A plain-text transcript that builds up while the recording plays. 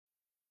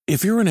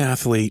If you're an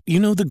athlete, you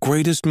know the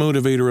greatest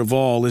motivator of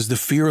all is the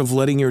fear of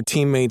letting your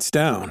teammates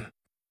down.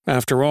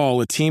 After all,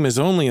 a team is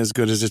only as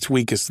good as its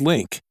weakest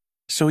link.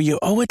 So you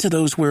owe it to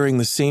those wearing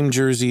the same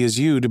jersey as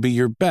you to be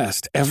your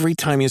best every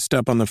time you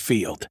step on the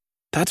field.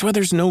 That's why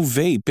there's no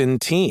vape in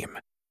team.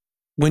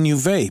 When you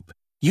vape,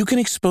 you can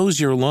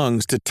expose your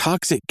lungs to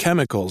toxic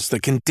chemicals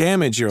that can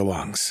damage your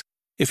lungs.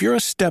 If you're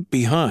a step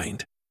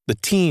behind, the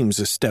team's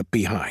a step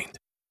behind.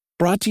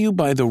 Brought to you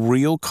by The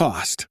Real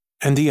Cost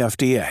and the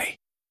FDA.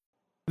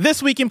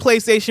 This week in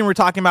PlayStation, we're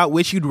talking about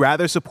which you'd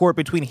rather support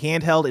between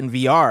handheld and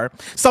VR.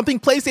 Something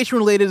PlayStation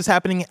related is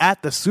happening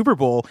at the Super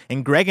Bowl,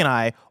 and Greg and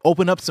I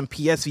open up some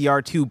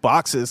PSVR 2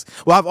 boxes.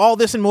 We'll have all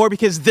this and more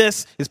because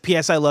this is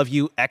PS I Love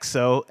You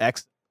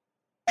XOXO.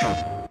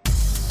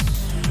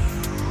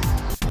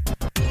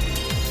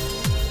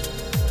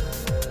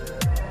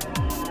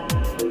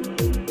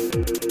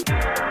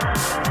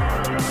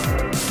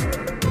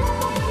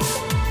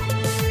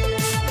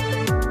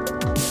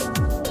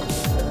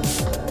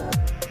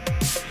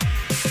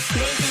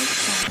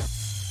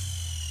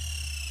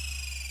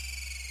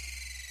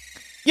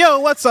 Yo,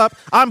 what's up?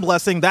 I'm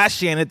Blessing. That's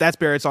Janet. That's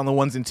Barrett's on the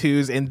ones and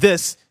twos. And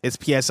this is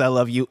PS I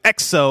Love You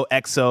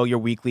XOXO, your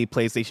weekly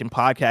PlayStation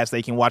podcast that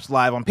you can watch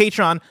live on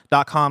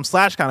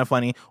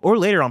patreon.com/kindafunny or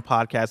later on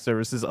podcast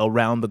services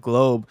around the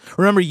globe.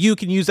 Remember, you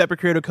can use Epic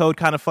Creator Code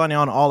kindafunny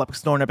on all Epic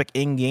Store and Epic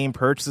in-game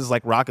purchases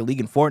like Rocket League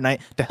and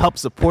Fortnite to help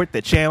support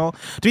the channel.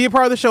 To be a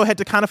part of the show, head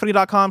to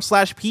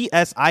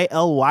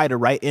kindafunny.com/PSILY to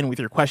write in with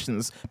your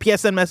questions,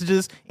 PSN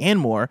messages, and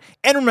more.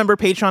 And remember,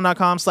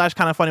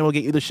 patreon.com/kindafunny will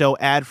get you the show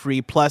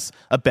ad-free plus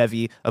a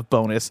bevy of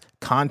bonus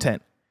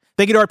content.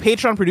 Thank you to our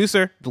Patreon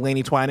producer,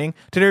 Delaney Twining.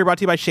 Today we're brought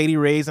to you by Shady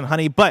Rays and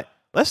Honey, but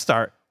let's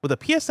start with a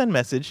PSN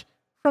message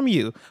from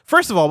you.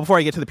 First of all, before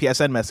I get to the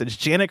PSN message,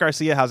 Janet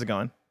Garcia, how's it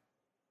going?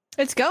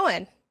 It's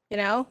going. You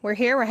know, we're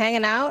here, we're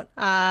hanging out.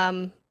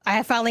 I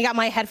have finally got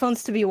my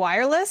headphones to be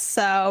wireless,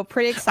 so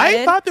pretty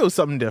excited. I thought there was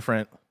something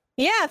different.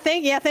 Yeah,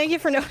 thank you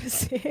for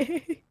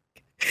noticing.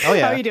 Oh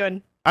yeah. How are you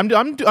doing? I'm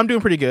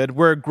doing pretty good.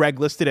 We're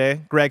Gregless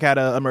today. Greg had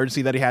an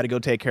emergency that he had to go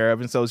take care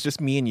of, and so it's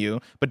just me and you.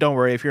 But don't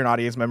worry, if you're an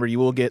audience member, you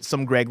will get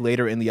some Greg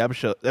later in the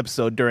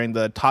episode during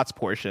the Tots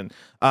portion.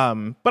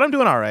 But I'm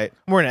doing all right.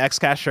 I'm wearing an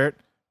XCast shirt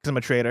because I'm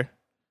a trader.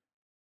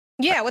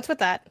 Yeah, what's with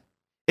that?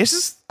 It's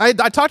just I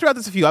talked about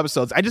this a few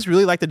episodes. I just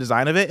really like the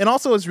design of it, and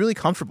also it's really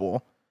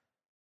comfortable.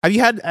 Have you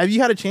had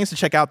a chance to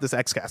check out this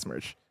XCast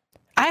merch?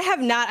 I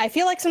have not. I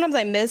feel like sometimes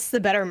I miss the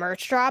better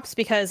merch drops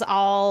because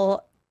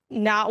I'll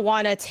not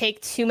want to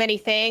take too many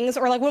things,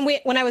 or like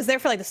when I was there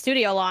for like the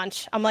studio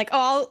launch, I'm like,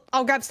 oh,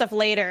 I'll grab stuff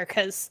later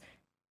because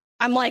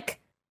I'm like,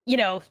 you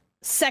know,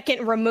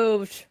 second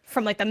removed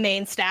from like the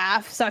main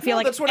staff, so I feel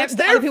like that's what it's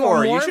there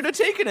for. You should have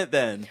taken it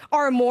then.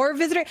 Are more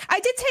visitor.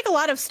 I did take a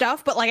lot of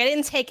stuff, but like I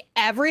didn't take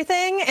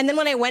everything. And then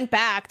when I went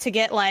back to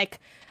get like,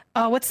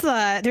 there's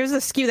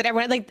a SKU that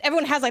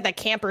everyone has like that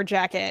camper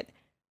jacket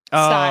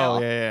style.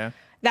 Oh yeah.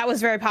 That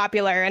was very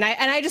popular, and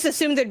I just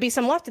assumed there'd be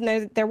some left,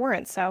 and there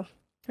weren't. So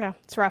yeah,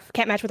 it's rough.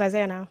 Can't match with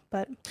Isaiah now,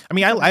 but I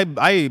mean,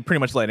 I pretty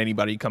much let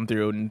anybody come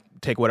through and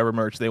take whatever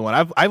merch they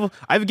want.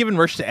 I've given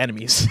merch to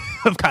enemies.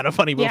 I'm kind of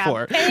funny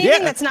before.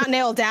 Anything that's not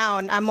nailed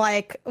down, I'm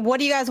like, what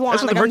do you guys want?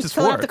 That's what like the merch I'm is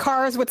filling for. up the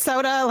cars with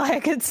soda.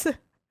 Like it's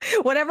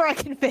whatever I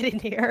can fit in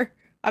here.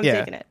 I'm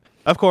taking it.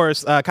 Of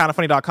course,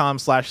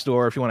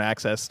 kindafunny.com/store if you want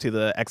access to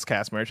the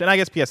XCast merch, and I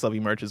guess PS Love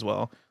You merch as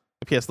well.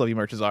 The PS Love You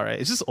merch is all right.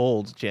 It's just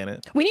old,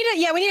 Janet. We need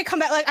to come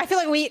back. Like I feel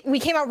like we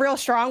came out real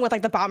strong with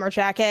like the bomber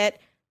jacket.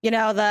 You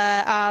know,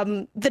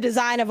 the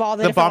design of all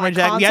the bomber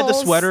jacket. We had the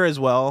sweater as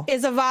well.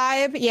 Is a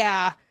vibe,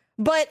 yeah.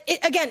 But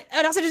it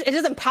also just it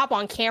doesn't pop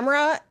on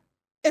camera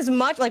as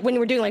much like when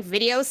we're doing like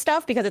video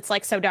stuff because it's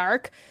like so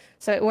dark.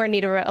 So we're gonna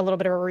need a little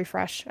bit of a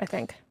refresh, I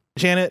think.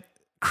 Janet,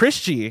 Chris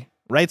G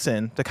writes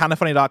in to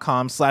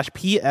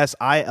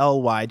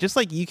kindafunny.com/PSILY, just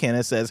like you can.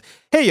 It says,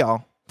 "Hey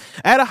y'all.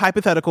 I had a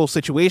hypothetical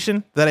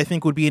situation that I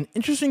think would be an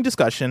interesting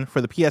discussion for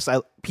the PS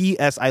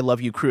I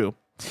Love You crew.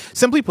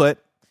 Simply put,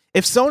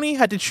 if Sony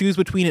had to choose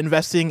between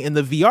investing in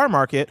the VR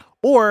market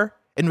or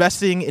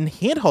investing in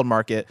handheld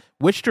market,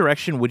 which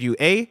direction would you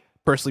A,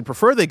 personally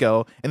prefer they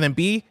go, and then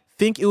B,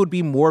 think would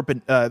be more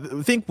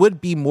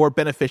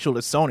beneficial to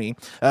Sony?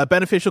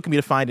 Beneficial can be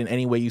defined in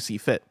any way you see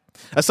fit.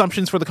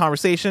 Assumptions for the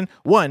conversation: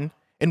 1.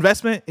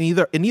 Investment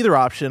in either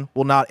option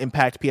will not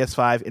impact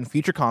PS5 in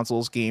future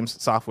consoles, games,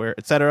 software,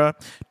 etc.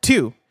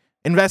 2.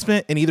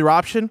 Investment in either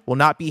option will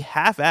not be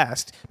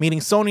half-assed, meaning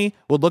Sony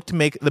will look to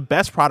make the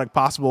best product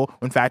possible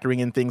when factoring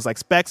in things like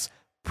specs,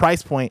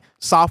 price point,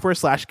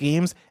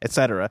 software/games,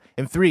 etc.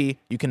 And 3,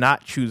 you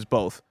cannot choose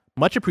both.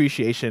 Much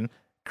appreciation,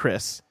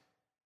 Chris."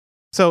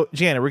 So,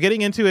 Janet, we're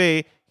getting into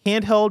a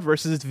handheld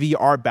versus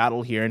VR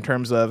battle here in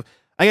terms of,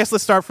 I guess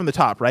let's start from the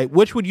top, right?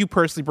 Which would you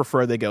personally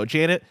prefer they go?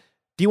 Janet,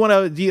 are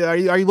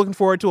you looking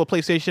forward to a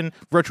PlayStation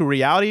virtual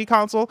reality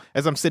console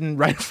as I'm sitting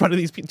right in front of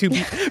these two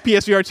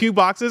PSVR 2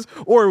 boxes,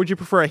 or would you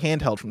prefer a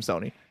handheld from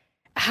Sony?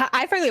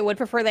 I frankly would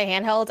prefer the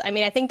handheld. I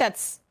mean, I think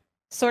that's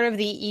sort of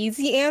the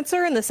easy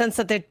answer in the sense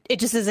that it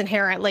just is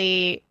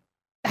inherently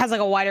has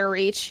like a wider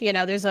reach. You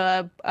know, there's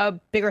a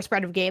bigger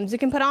spread of games you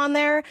can put on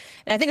there.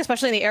 And I think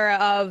especially in the era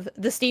of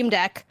the Steam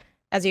Deck,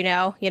 as you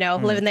know,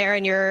 living there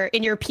in your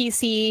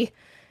PC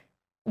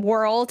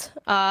world,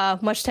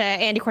 much to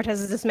Andy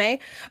Cortez's dismay,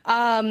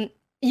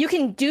 you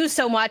can do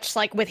so much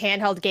like with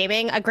handheld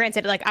gaming.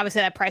 Granted, like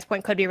obviously that price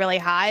point could be really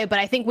high, but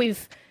I think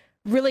we've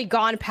really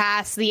gone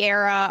past the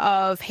era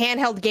of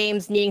handheld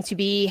games needing to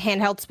be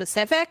handheld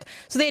specific.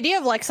 So the idea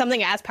of like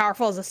something as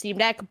powerful as a Steam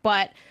Deck,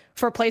 but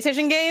for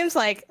PlayStation games,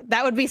 like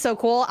that would be so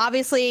cool.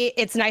 Obviously,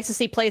 it's nice to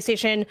see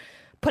PlayStation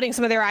putting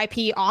some of their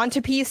IP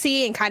onto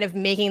PC and kind of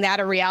making that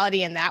a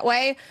reality in that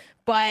way.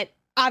 But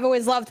I've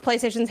always loved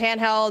PlayStation's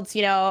handhelds.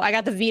 You know, I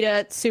got the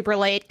Vita super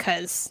late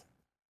because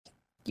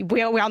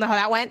we all know how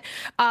that went.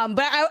 But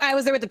I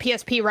was there with the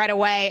PSP right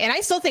away, and I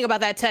still think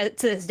about that to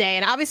this day.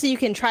 And obviously, you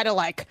can try to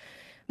like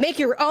make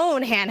your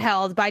own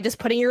handheld by just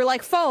putting your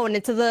like phone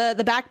into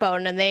the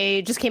backbone. And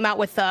they just came out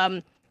with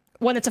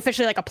one that's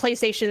officially like a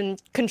PlayStation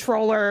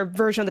controller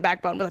version of the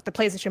backbone with like the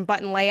PlayStation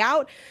button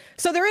layout.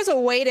 So there is a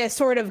way to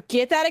sort of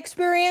get that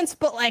experience,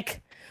 but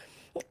like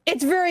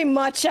it's very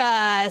much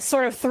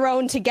sort of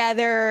thrown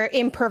together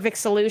imperfect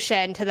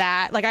solution to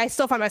that. Like I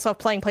still find myself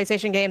playing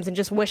PlayStation games and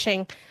just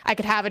wishing I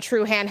could have a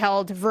true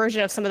handheld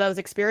version of some of those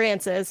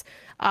experiences.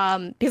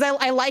 Because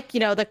I like,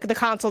 the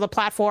console, the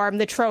platform,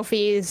 the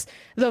trophies,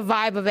 the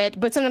vibe of it.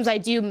 But sometimes I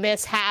do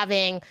miss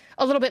having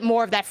a little bit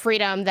more of that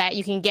freedom that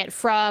you can get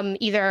from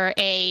either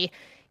a,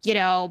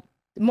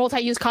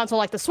 multi-use console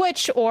like the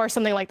Switch or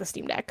something like the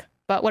Steam Deck.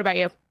 But what about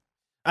you?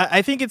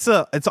 I think it's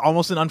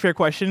almost an unfair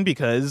question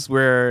because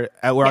we're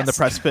on the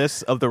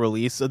precipice of the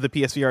release of the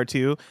PSVR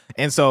 2,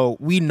 and so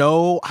we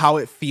know how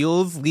it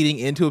feels leading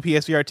into a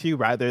PSVR 2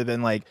 rather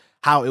than like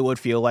how it would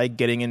feel like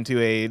getting into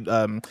a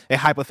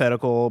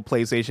hypothetical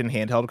PlayStation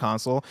handheld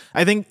console.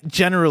 I think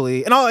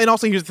generally, and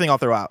also here's the thing I'll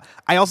throw out.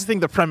 I also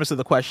think the premise of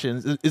the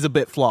question is a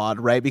bit flawed,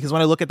 right? Because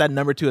when I look at that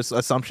number 2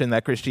 assumption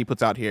that Chris G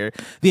puts out here,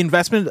 the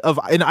investment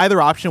in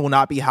either option will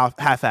not be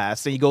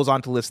half-assed. And he goes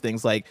on to list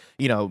things like,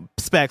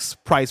 specs,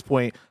 price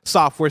point,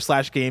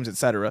 software/games,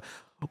 etc.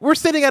 We're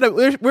sitting at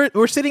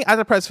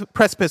the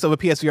precipice of a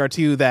PSVR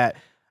 2 that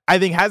I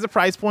think has a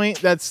price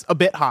point that's a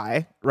bit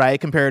high, right,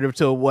 comparative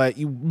to what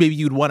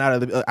you'd want out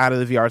of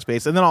the VR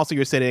space, and then also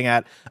you're sitting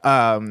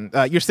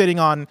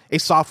on a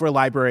software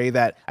library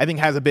that I think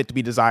has a bit to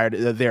be desired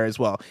there as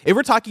well. If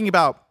we're talking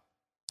about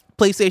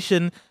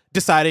PlayStation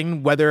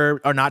deciding whether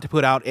or not to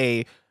put out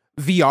a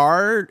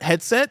VR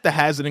headset that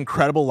has an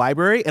incredible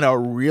library and a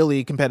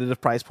really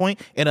competitive price point,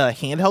 and a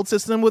handheld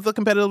system with a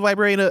competitive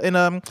library in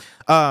a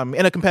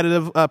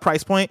competitive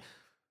price point,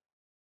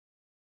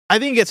 I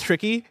think it gets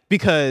tricky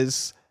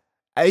because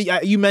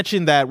you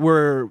mentioned that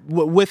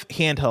with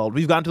handheld,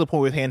 we've gotten to the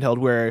point with handheld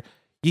where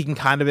you can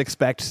kind of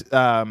expect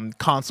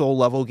console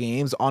level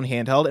games on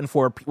handheld, and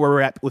for where we're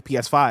at with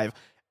PS5,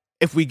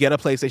 if we get a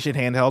PlayStation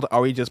handheld,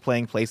 are we just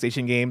playing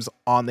PlayStation games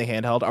on the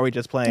handheld? Are we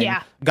just playing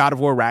God of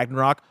War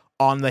Ragnarok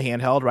on the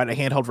handheld, right? A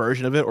handheld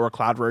version of it or a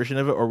cloud version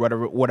of it or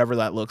whatever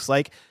that looks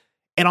like.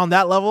 And on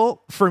that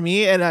level, for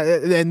me,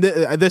 and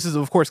this is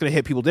of course going to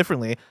hit people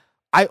differently,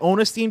 I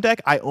own a Steam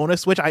Deck, I own a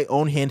Switch, I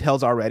own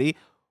handhelds already.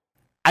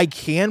 I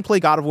can play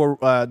God of War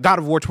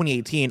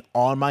 2018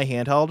 on my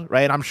handheld,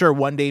 right? And I'm sure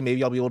one day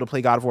maybe I'll be able to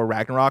play God of War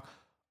Ragnarok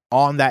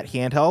on that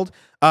handheld.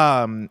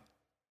 That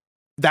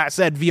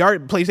said,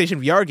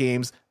 PlayStation VR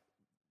games,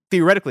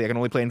 theoretically, I can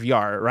only play in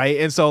VR, right?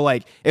 And so,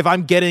 like, if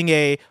I'm getting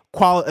a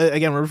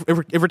again,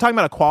 if we're talking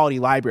about a quality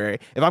library,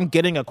 if I'm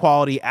getting a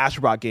quality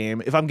Astrobot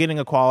game, if I'm getting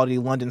a quality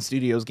London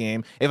Studios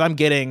game, if I'm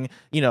getting,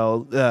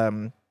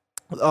 the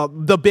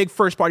big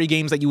first party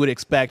games that you would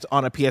expect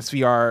on a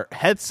PSVR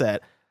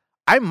headset,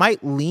 I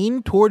might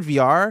lean toward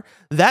VR.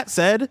 That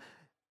said,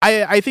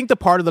 I think the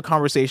part of the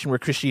conversation where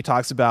Chris G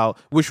talks about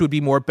which would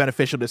be more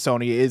beneficial to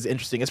Sony is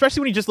interesting, especially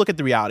when you just look at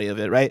the reality of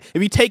it, right?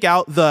 If you take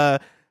out the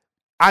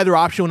either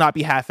option will not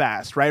be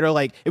half-assed, right? Or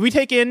like if we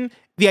take in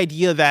the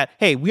idea that,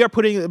 hey, we are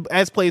putting,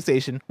 as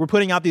PlayStation, we're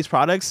putting out these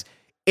products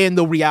in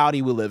the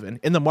reality we live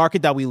in the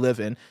market that we live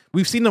in.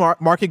 We've seen the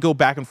market go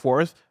back and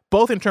forth,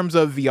 both in terms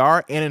of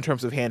VR and in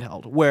terms of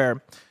handheld,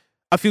 where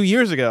a few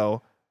years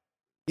ago,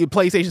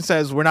 PlayStation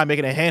says we're not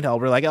making a handheld.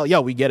 We're like, oh,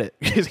 yo, we get it.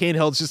 Because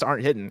handhelds just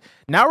aren't hitting.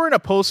 Now we're in a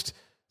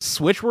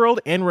post-Switch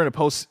world and we're in a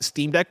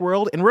post-Steam Deck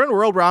world. And we're in a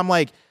world where I'm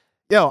like,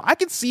 yo, I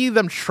could see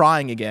them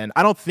trying again.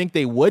 I don't think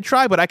they would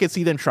try, but I could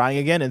see them trying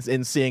again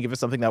and seeing if it's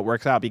something that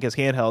works out, because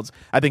handhelds,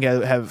 I think,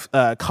 have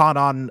caught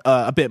on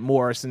a bit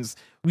more since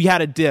we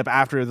had a dip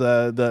after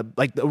the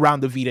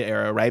around the Vita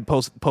era, right?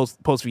 Post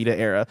Vita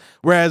era.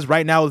 Whereas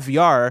right now with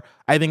VR,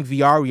 I think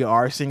VR, we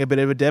are seeing a bit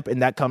of a dip,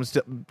 and that comes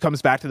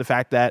back to the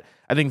fact that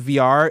I think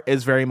VR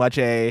is very much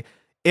it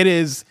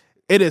is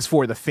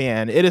for the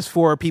fan. It is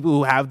for people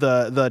who have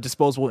the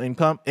disposable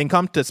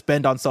income to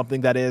spend on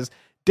something that is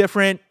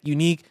different,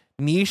 unique,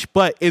 niche,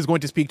 but is going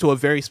to speak to a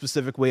very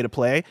specific way to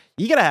play.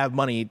 You gotta have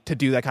money to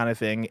do that kind of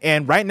thing.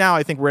 And right now,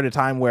 I think we're at a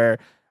time where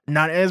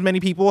not as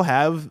many people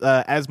have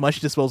as much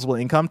disposable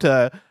income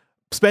to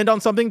spend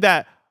on something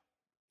that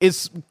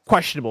is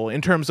questionable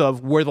in terms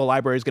of where the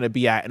library is going to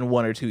be at in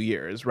 1 or 2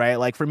 years, right?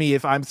 Like for me,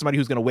 if I'm somebody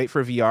who's going to wait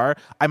for VR,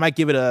 I might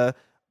give it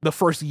the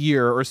first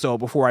year or so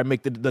before I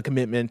make the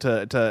commitment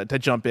to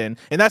jump in.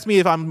 And that's me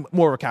if I'm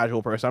more of a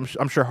casual person.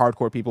 I'm sure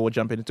hardcore people would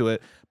jump into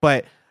it.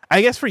 But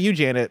I guess for you,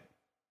 Janet,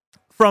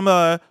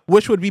 from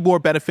which would be more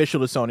beneficial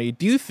to Sony,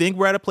 do you think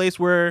we're at a place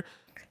where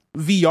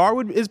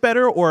VR is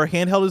better or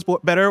handheld is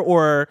better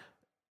or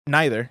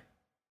neither?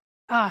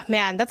 Oh,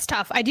 man, that's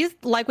tough. I do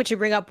like what you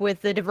bring up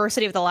with the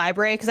diversity of the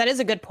library, because that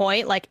is a good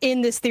point. Like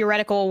in this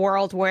theoretical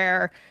world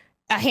where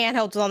a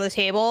handheld is on the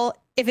table,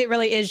 if it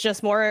really is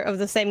just more of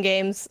the same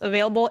games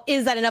available,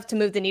 is that enough to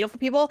move the needle for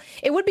people?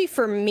 It would be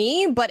for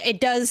me, but it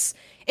doesn't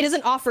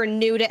offer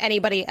new to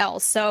anybody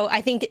else. So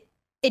I think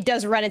it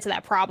does run into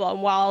that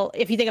problem. While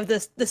if you think of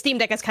the Steam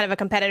Deck as kind of a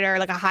competitor,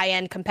 like a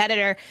high-end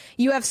competitor,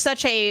 you have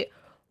such a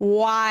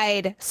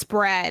wide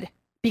spread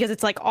because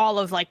it's like all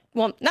of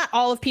not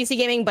all of PC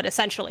gaming, but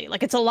essentially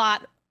like it's a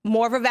lot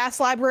more of a vast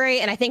library.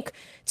 And I think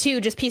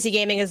too, just PC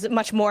gaming is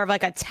much more of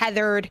like a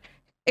tethered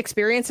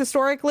experience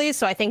historically.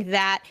 So I think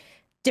that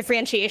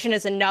differentiation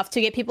is enough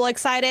to get people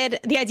excited.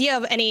 The idea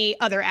of any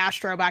other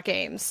Astrobot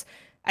games,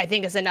 I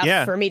think, is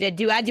enough for me to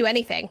do. I'd do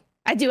anything.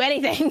 I'd do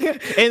anything for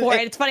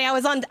it. It's funny. I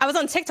was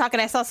on TikTok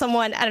and I saw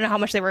someone, I don't know how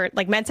much they were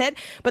like meant it,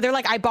 but they're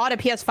like, I bought a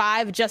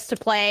PS5 just to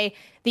play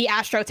the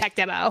Astro Tech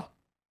demo.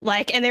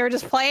 Like, and they were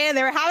just playing,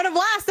 they were having a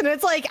blast. And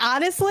it's like,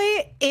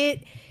 honestly,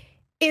 it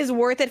is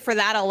worth it for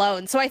that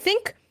alone. So I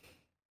think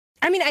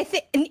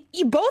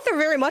both are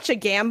very much a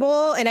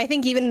gamble. And I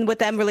think even with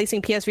them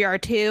releasing PSVR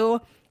 2,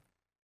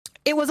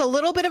 it was a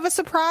little bit of a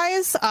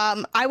surprise.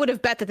 I would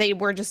have bet that they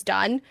were just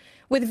done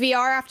with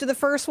VR after the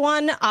first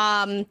one.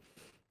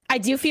 I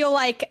do feel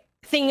like,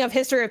 thinking of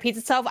history repeats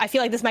itself, I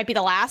feel like this might be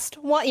the last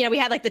one. You know, we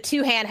had like the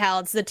 2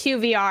 handhelds, the 2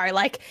 VR,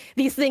 like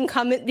these things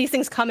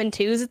come in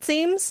twos, it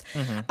seems.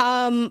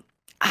 Mm-hmm.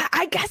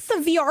 I guess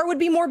the VR would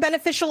be more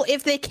beneficial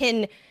if they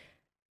can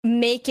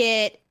make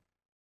it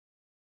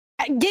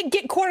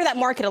get corner that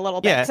market a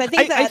little bit. Yeah,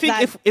 I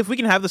think if we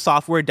can have the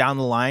software down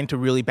the line to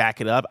really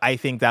back it up, I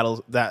think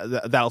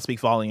that'll speak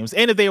volumes.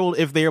 And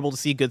if they're able to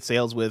see good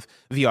sales with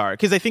VR,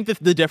 because I think that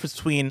the difference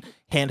between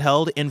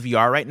handheld and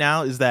VR right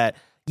now is that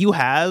you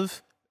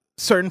have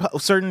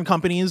certain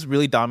companies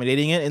really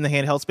dominating it in the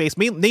handheld space,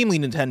 namely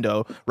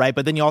Nintendo, right?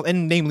 But then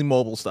and namely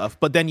mobile stuff.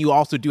 But then you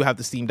also do have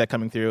the Steam Deck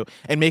coming through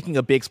and making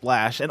a big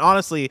splash. And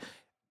honestly,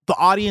 the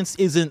audience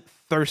isn't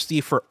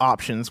thirsty for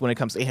options when it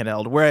comes to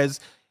handheld. Whereas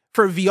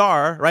for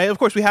VR, right? Of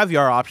course, we have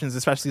VR options,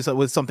 especially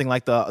with something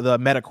like the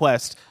Meta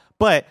Quest.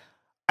 But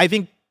I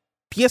think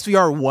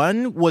PSVR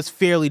 1 was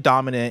fairly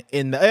dominant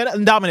and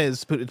dominant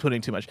is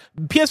putting too much.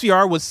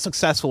 PSVR was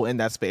successful in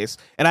that space.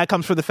 And that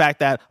comes from the fact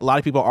that a lot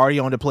of people already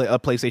owned a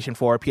PlayStation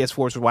 4.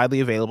 PS4s were widely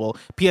available.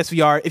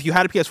 PSVR, if you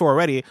had a PS4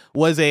 already,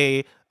 was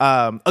a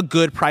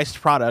good priced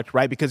product,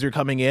 right? Because you're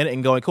coming in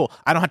and going, cool,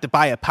 I don't have to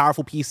buy a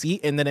powerful PC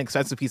and then an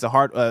expensive piece of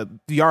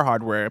VR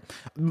hardware.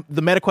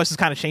 The MetaQuest has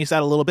kind of changed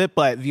that a little bit,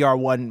 but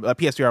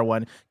PSVR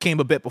 1 came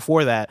a bit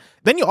before that.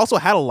 Then you also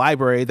had a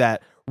library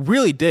that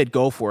really did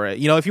go for it.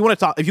 You know, if you want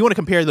to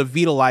compare the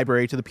Vita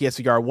library to the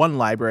PSVR 1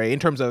 library in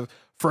terms of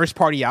first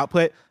party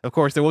output, of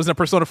course there wasn't a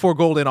Persona 4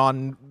 Golden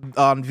on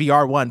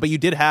VR 1, but you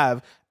did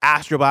have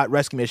Astrobot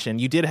Rescue Mission.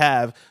 You did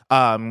have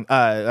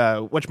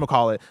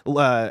whatchamacallit,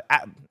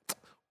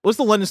 what's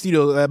the London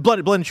studio?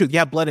 Blood and Truth.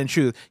 Yeah, Blood and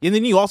Truth. And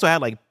then you also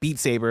had like Beat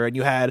Saber, and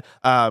you had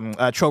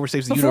Trover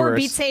Saves the Universe. Before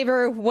Beat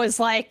Saber was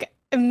like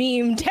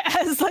memed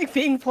as like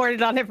being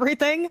ported on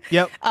everything.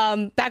 Yep.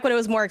 Back when it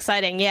was more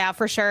exciting. Yeah,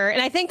 for sure.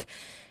 And I think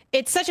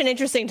it's such an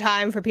interesting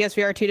time for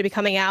PSVR 2 to be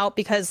coming out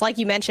because, like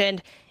you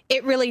mentioned,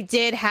 it really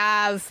did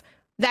have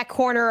that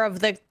corner of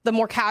the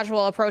more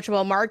casual,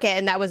 approachable market,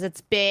 and that was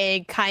its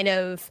big kind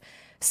of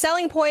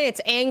selling point,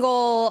 its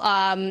angle,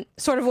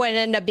 sort of what it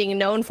ended up being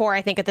known for,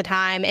 I think, at the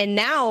time. And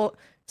now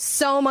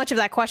so much of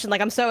that question,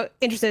 like I'm so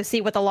interested to see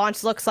what the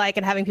launch looks like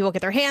and having people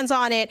get their hands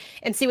on it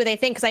and see what they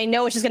think, because I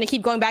know it's just going to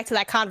keep going back to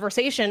that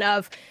conversation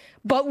of,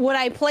 but would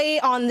I play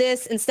on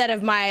this instead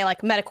of my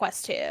like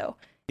MetaQuest 2?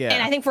 Yeah.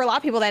 And I think for a lot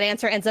of people that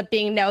answer ends up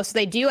being no. So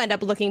they do end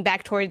up looking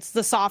back towards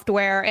the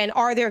software and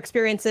are there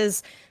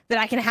experiences that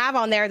I can have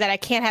on there that I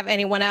can't have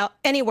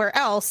anywhere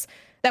else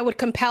that would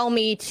compel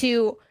me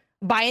to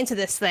buy into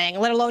this thing,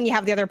 let alone you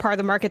have the other part of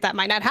the market that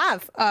might not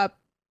have a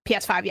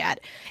PS5 yet.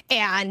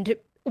 And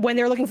when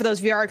they're looking for those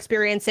VR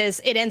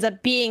experiences, it ends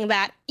up being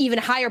that even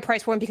higher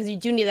price point because you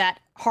do need that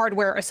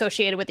hardware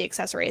associated with the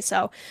accessories.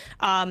 So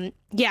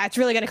yeah, it's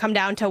really going to come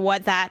down to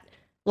what that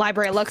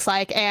library looks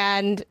like.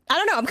 And I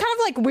don't know, I'm kind of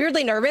like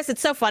weirdly nervous. It's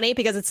so funny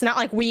because it's not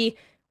like we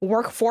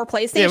work for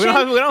PlayStation, we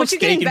don't but you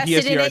get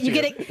invested in it. Too. You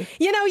get it,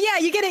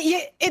 you get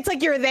it. It's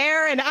like you're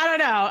there, and I don't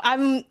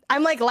know.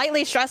 I'm like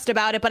lightly stressed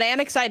about it, but I am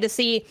excited to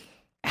see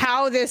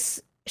how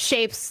this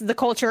shapes the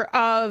culture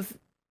of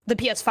the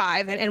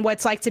PS5 and what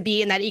it's like to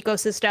be in that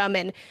ecosystem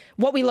and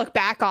what we look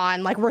back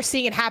on. Like we're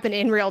seeing it happen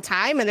in real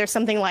time, and there's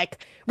something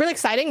like really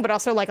exciting, but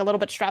also like a little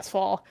bit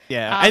stressful.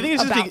 Yeah, I think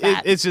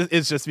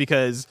it's just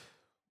because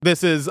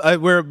This is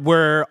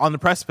we're on the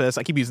precipice.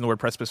 I keep using the word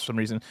precipice for some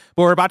reason,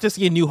 but we're about to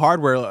see a new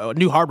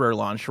hardware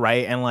launch,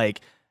 right? And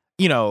like,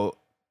 you know,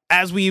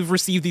 as we've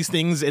received these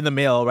things in the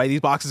mail, right? These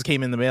boxes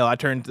came in the mail. I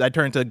turned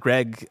to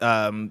Greg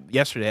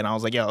yesterday, and I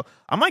was like, "Yo,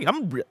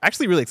 I'm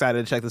actually really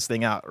excited to check this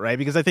thing out, right?"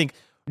 Because I think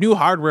new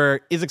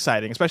hardware is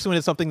exciting, especially when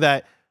it's something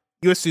that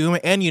you assume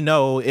and you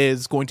know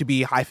is going to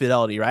be high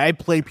fidelity, right? I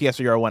played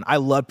PSVR 1. I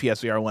love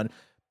PSVR 1.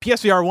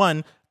 PSVR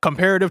 1,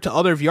 comparative to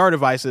other VR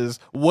devices,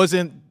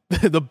 wasn't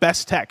the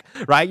best tech,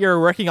 right? You're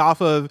working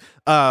off of,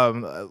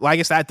 well, I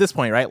guess at this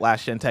point, right,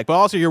 last gen tech, but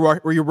also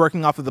you're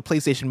working off of the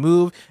PlayStation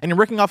Move, and you're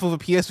working off of a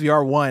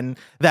PSVR 1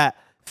 that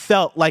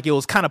felt like it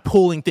was kind of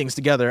pulling things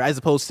together, as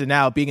opposed to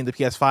now being in the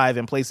PS5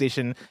 and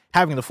PlayStation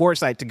having the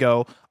foresight to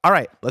go, all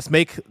right, let's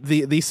make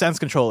these Sense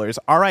controllers.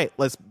 All right,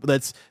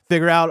 let's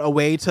figure out a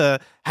way to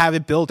have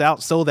it built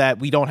out so that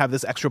we don't have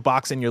this extra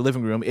box in your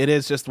living room. It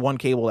is just one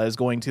cable that is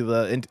going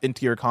to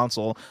into your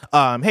console.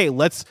 Hey,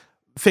 let's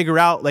figure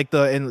out like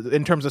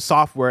in terms of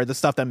software, the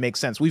stuff that makes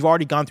sense. We've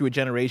already gone through a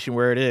generation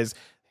where it is,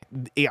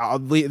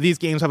 these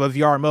games have a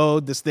VR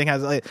mode. This thing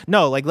has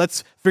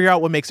let's figure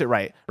out what makes it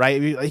right.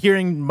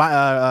 Hearing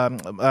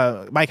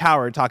Mike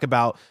Howard talk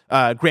about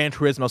Gran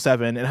Turismo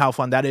 7 and how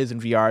fun that is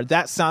in VR,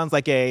 that sounds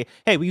like hey,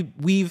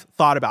 we've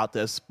thought about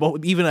this,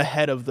 but even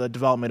ahead of the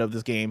development of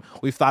this game,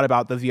 we've thought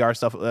about the VR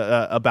stuff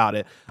about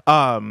it.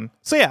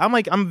 So yeah,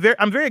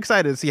 I'm very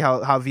excited to see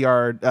how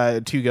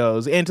VR 2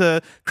 goes. And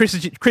to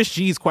Chris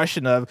G's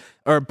question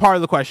or part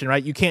of the question,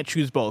 right? You can't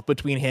choose both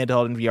between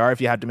handheld and VR if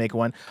you had to make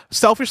one.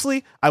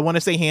 Selfishly, I want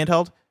to say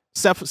handheld.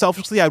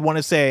 Selfishly, I want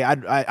to say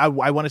I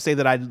want to say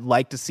that I'd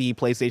like to see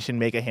PlayStation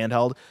make a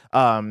handheld.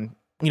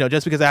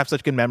 Just because I have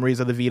such good memories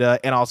of the Vita,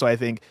 and also I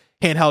think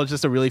handheld is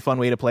just a really fun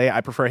way to play.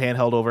 I prefer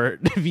handheld over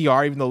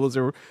VR, even though those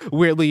are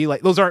weirdly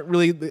those aren't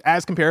really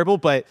as comparable,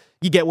 but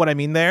you get what I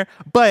mean there.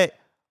 But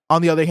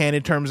on the other hand,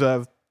 in terms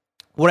of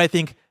what I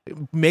think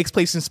makes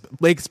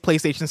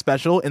PlayStation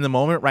special in the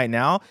moment right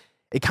now,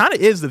 it kind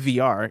of is the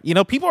VR. You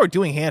know, people are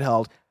doing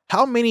handheld.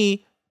 How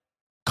many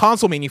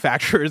console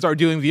manufacturers are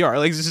doing VR?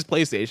 Like, this is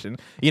PlayStation.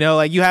 You know,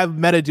 like you have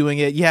Meta doing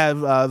it, you have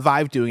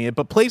Vive doing it,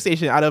 but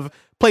PlayStation, out of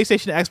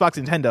PlayStation,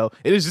 Xbox, Nintendo,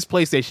 it is just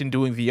PlayStation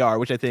doing VR,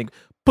 which I think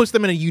puts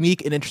them in a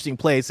unique and interesting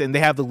place, and they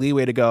have the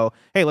leeway to go,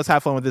 hey, let's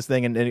have fun with this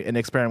thing and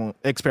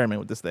experiment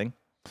with this thing.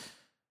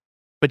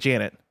 But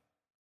Janet,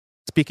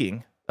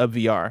 speaking of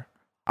VR,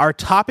 our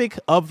topic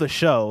of the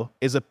show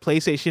is a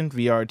PlayStation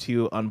VR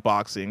 2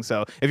 unboxing.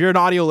 So if you're an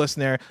audio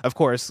listener, of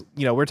course,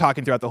 you know, we're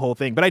talking throughout the whole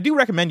thing, but I do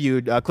recommend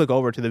you click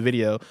over to the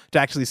video to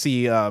actually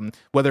see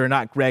whether or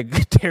not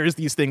Greg tears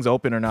these things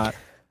open or not.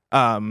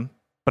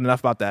 But enough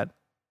about that.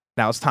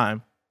 Now it's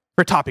time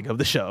for topic of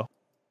the show.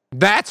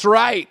 That's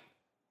right.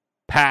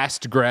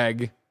 Past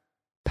Greg,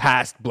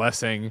 past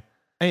Blessing.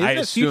 Hey, I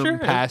assume future?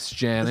 Past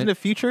Janet. Isn't it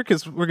future?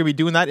 Because we're going to be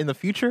doing that in the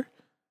future.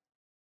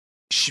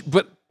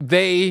 But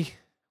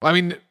I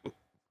mean,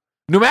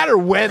 no matter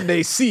when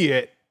they see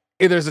it,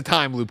 there's a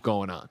time loop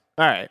going on.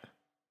 All right.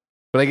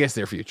 But I guess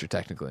they're future,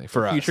 technically,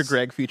 for us. Future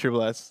Greg, future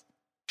Bless.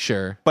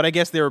 Sure. But I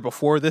guess they were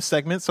before this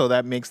segment, so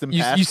that makes them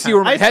past. You see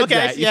where my head's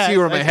at. You see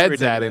where my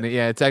head's at in it.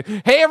 Yeah, it's like,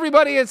 hey,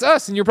 everybody, it's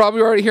us. And you're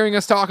probably already hearing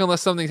us talk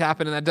unless something's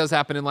happened, and that does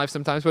happen in life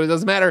sometimes, but it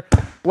doesn't matter.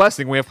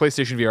 Blessing, we have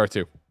PlayStation VR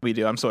 2. We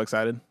do. I'm so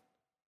excited.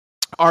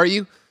 Are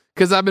you?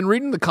 Because I've been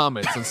reading the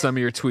comments on some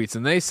of your tweets,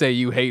 and they say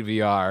you hate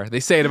VR. They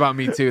say it about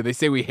me, too. They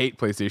say we hate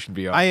PlayStation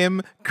VR. I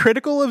am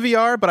critical of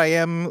VR, but I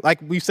am, like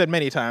we've said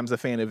many times, a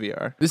fan of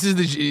VR. This is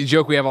the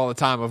joke we have all the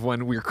time of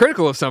when we're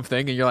critical of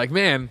something, and you're like,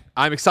 man,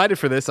 I'm excited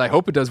for this. I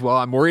hope it does well.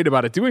 I'm worried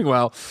about it doing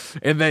well.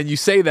 And then you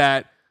say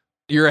that,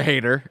 you're a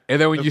hater. And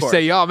then when you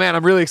say, oh, man,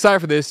 I'm really excited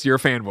for this, you're a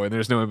fanboy.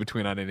 There's no in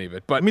between on any of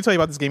it. But let me tell you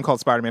about this game called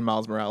Spider-Man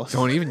Miles Morales.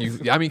 Don't even you.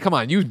 I mean, come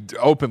on. You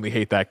openly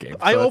hate that game.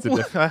 So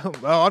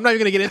I'm not even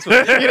going to get into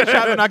it. You're going to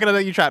trap me. I'm not going to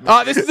let you trap me.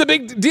 This is a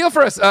big deal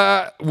for us.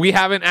 We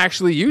haven't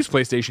actually used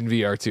PlayStation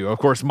VR 2. Of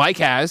course, Mike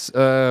has.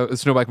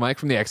 Snowbike Mike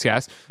from the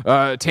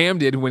XCast. Tam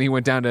did when he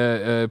went down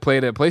to play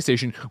it at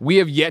PlayStation. We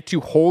have yet to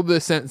hold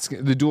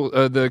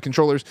the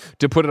controllers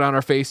to put it on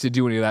our face to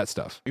do any of that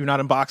stuff. We've not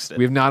unboxed it.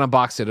 We have not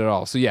unboxed it at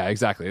all. So yeah,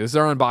 exactly. This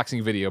is our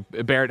unboxing video.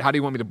 Barrett, how do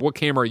you want me to? What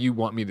camera you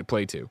want me to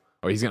play to?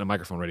 Oh, he's got a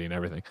microphone ready and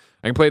everything.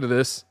 I can play to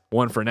this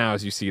one for now,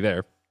 as you see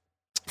there.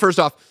 First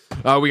off,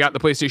 we got the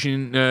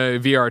PlayStation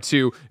VR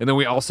 2, and then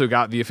we also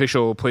got the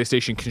official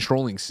PlayStation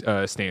controlling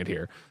stand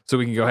here. So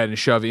we can go ahead and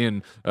shove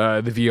in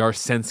the VR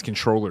Sense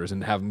controllers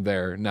and have them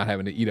there, not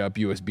having to eat up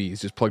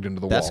USBs, just plugged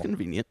into the wall. That's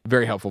convenient.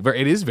 Very helpful.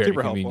 It is very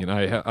super convenient.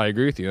 I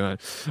agree with you.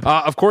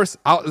 Of course,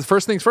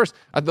 first things first,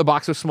 the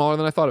box was smaller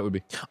than I thought it would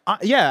be.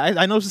 Yeah,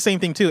 I noticed the same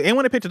thing too. And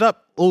when I picked it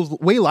up,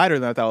 way lighter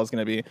than I thought it was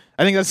going to be.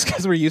 I think that's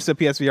because we're used to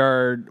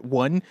PSVR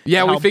 1.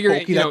 Yeah, we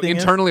figured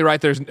internally, is.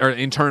 right? There's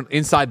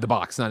inside the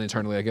box, not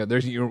internally. Like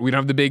there's we don't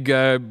have the big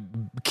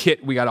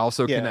kit. We got to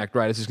also connect,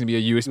 right? It's just gonna be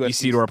a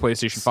USB-C to our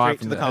PlayStation 5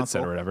 from the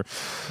headset or whatever.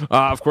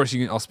 Of course,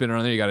 I'll spin it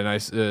on there. You got a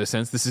nice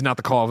sense. This is not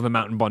the Call of the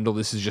Mountain bundle.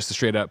 This is just a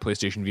straight up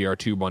PlayStation VR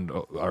 2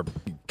 bundle or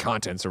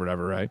contents or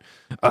whatever, right?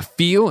 A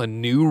feel, a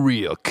new,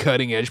 real,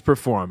 cutting edge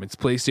performance.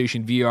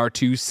 PlayStation VR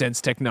 2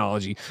 Sense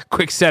technology.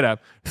 Quick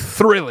setup,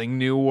 thrilling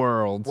new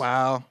worlds.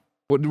 Wow.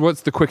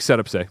 What's the quick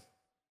setup say?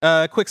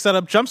 Quick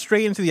setup, jump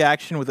straight into the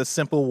action with a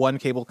simple one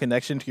cable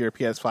connection to your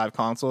PS5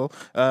 console,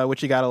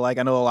 which you gotta like.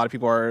 I know a lot of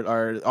people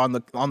are on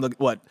the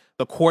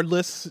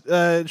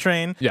cordless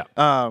train. Yeah.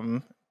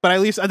 But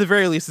at the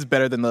very least, it's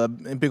better than the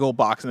big old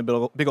box and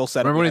the big old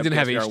setup. Remember when it didn't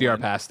have HDR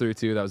pass through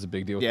too? That was a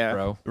big deal for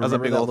Pro. That was a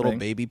big old little thing.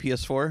 baby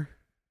PS4.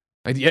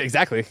 Yeah,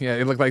 exactly. Yeah,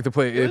 it looked like the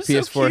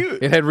PS4. So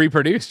cute. It had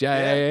reproduced.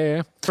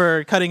 Yeah.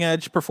 For cutting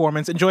edge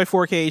performance, enjoy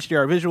 4K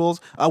HDR visuals,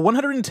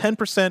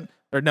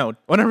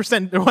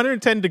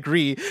 110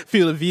 degree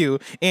field of view,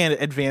 and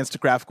advanced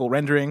graphical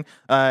rendering.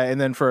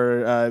 And then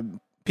for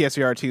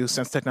PSVR 2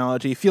 Sense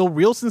technology, feel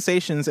real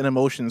sensations and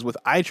emotions with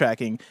eye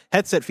tracking,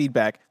 headset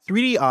feedback,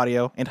 3D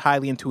audio, and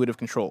highly intuitive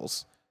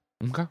controls.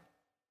 Okay.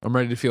 I'm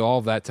ready to feel all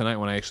of that tonight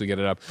when I actually get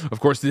it up. Of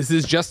course, this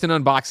is just an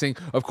unboxing.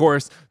 Of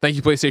course, thank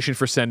you, PlayStation,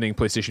 for sending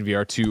PlayStation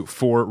VR 2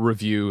 for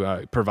review,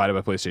 provided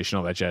by PlayStation,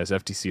 all that jazz.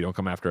 FTC, don't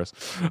come after us.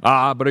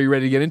 But are you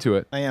ready to get into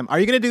it? I am. Are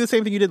you going to do the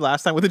same thing you did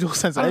last time with the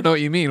DualSense? I don't know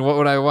what you mean.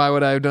 Why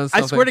would I have done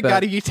something I swear to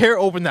God, if you tear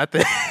open that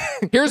thing,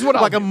 here's what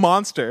like a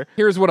monster.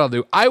 Here's what I'll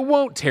do. I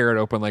won't tear it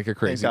open like a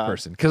crazy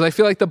person because I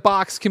feel like the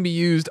box can be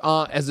used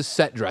as a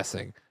set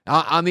dressing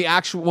on the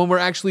actual when we're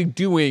actually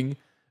doing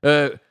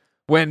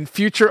when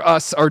future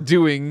us are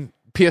doing.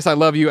 P.S. I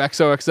love you,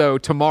 XOXO,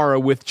 tomorrow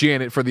with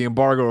Janet for the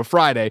embargo of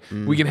Friday.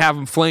 We can have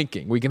them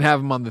flanking. We can have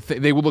them on the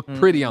they will look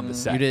pretty on the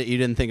set. You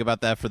didn't think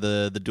about that for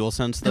the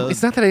DualSense, though? No,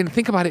 it's not that I didn't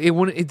think about it.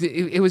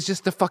 It was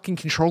just the fucking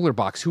controller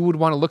box. Who would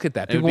want to look at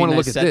that? People want to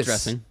look at this.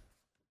 Dressing.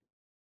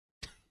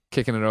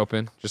 Kicking it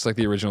open, just like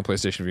the original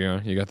PlayStation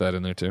VR. You got that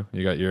in there, too.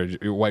 You got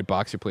your white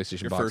box, your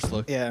PlayStation box. First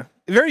look. Yeah.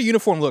 Very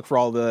uniform look for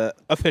all the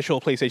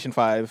official PlayStation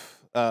 5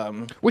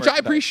 which I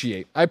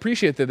appreciate. I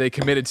appreciate that they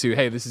committed to,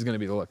 hey, this is going to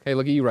be the look. Hey,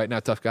 look at you right now,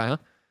 tough guy, huh?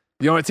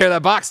 You don't want to tear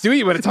that box, do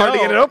you? But it's hard to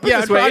get it open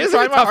this way. I'm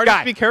trying my hardest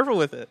to be careful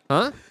with it.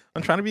 Huh?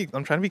 I'm trying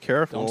to be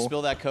careful. Don't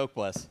spill that Coke,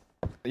 bless.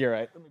 You're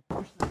right.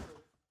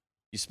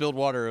 You spilled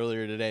water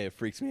earlier today. It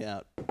freaks me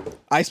out.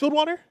 I spilled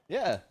water?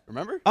 Yeah.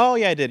 Remember? Oh,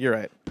 yeah, I did. You're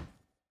right.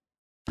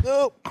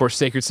 Oh. Of course,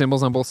 sacred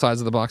symbols on both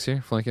sides of the box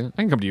here, flanking it.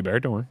 I can come to you,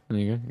 Barrett. Don't worry. There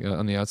you go.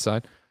 On the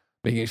outside.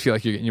 Making it feel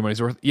like you're getting your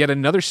money's worth. Yet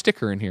another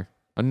sticker in here.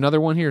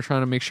 Another one here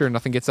trying to make sure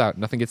nothing gets out.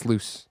 Nothing gets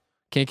loose.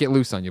 Can't get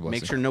loose on you,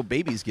 Blessing. Make sure no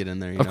babies get in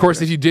there. Of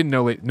course, if you didn't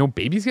know, no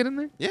babies get in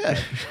there? Yeah.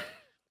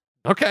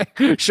 Okay,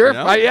 sure. You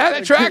know? Yeah,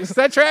 that tracks.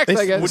 That tracks,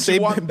 I guess. Would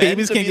you want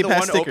babies Ben can't to get be the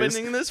past one stickers.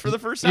 opening this for the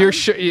first time? You're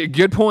sure,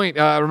 good point.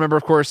 Remember,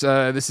 of course,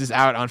 this is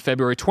out on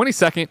February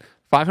 22nd,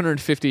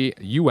 $550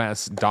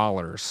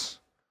 US.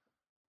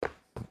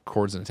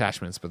 Cords and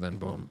attachments, but then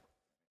boom.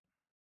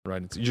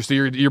 Right. So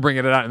you're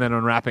bringing it out and then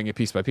unwrapping it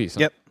piece by piece.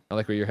 Huh? Yep. I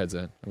like where your head's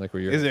at. I like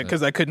where your Is it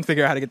because I couldn't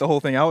figure out how to get the whole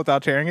thing out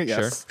without tearing it?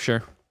 Yes.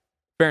 Sure.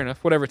 Fair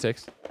enough. Whatever it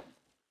takes.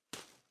 All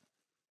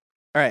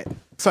right.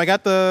 So I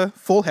got the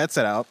full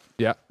headset out.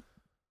 Yeah.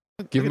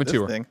 Give him a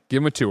tour.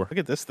 Give him a tour. Look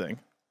at this thing.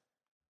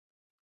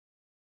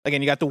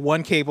 Again, you got the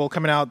one cable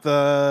coming out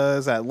the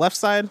is that left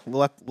side,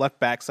 left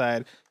back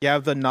side. You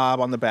have the knob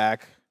on the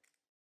back,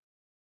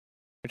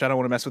 which I don't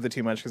want to mess with it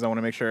too much because I want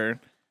to make sure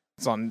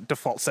it's on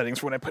default settings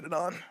for when I put it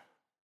on.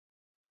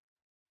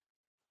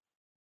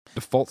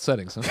 Default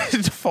settings, huh?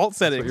 Default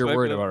settings. That's what you're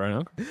worried about right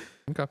now.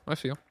 Okay, I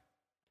feel.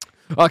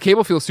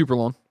 Cable feels super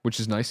long, which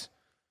is nice.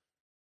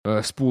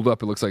 Spooled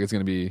up, it looks like it's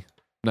going to be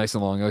nice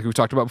and long. Like we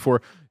talked about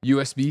before,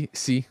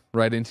 USB-C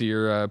right into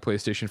your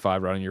PlayStation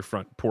 5, right on your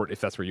front port if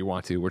that's where you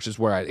want to, which is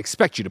where I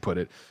expect you to put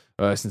it,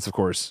 since, of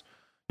course,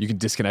 you can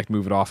disconnect,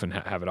 move it off, and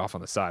have it off on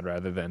the side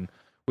rather than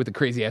with the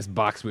crazy-ass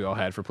box we all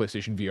had for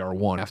PlayStation VR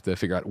 1. Have to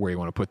figure out where you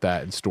want to put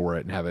that and store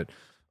it and have it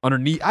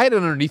underneath. I had it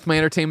underneath my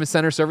entertainment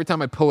center, so every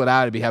time I pull it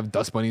out, it'd have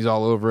dust bunnies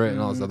all over it and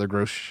all this other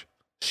gross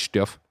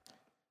stuff.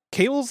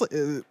 Cables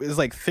is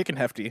like thick and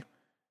hefty.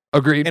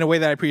 Agreed. In a way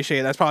that I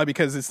appreciate. That's probably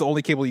because it's the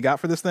only cable you got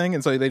for this thing,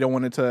 and so they don't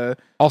want it to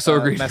also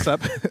agreed. Mess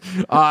up.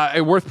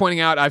 Worth pointing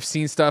out, I've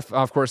seen stuff.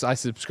 Of course, I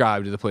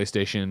subscribe to the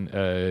PlayStation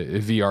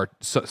VR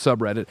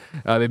subreddit.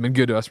 They've been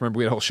good to us. Remember,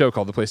 we had a whole show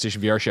called the PlayStation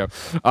VR Show.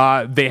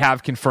 They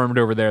have confirmed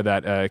over there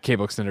that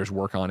cable extenders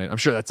work on it. I'm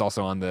sure that's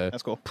also on the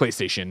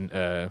PlayStation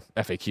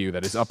FAQ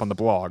that is up on the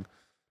blog.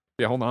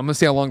 Yeah, hold on. I'm going to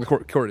see how long the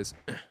cord is.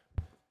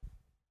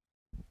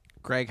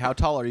 Greg, how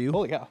tall are you?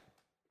 Holy cow.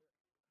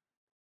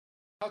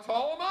 How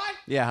tall am I?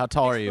 Yeah, how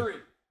tall are you?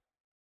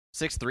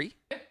 6'3".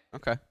 6'3"?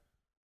 Okay.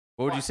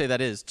 What would you say that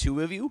is?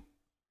 2 of you?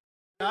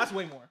 No, that's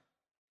way more.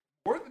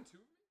 More than 2?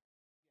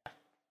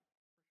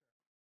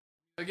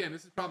 Again,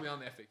 this is probably on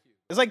the FAQ.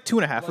 It's like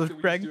 2.5 with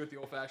Greg. Do it the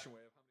old-fashioned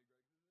way.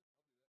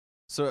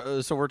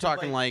 So we're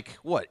talking like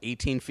what,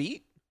 18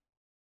 feet?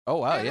 Oh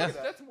wow, yeah.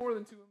 That's more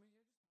than 2 of me.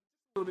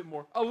 A little bit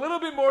more. A little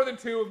bit more than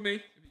 2 of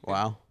me.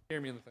 Wow.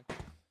 Hear me in the thing.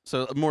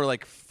 So more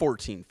like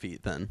 14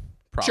 feet then,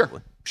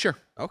 probably. Sure.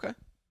 Okay.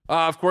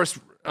 Of course,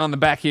 on the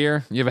back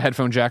here, you have a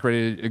headphone jack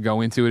ready to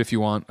go into it if you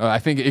want. I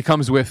think it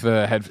comes with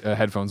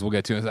headphones. We'll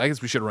get to it. I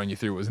guess we should run you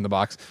through what was in the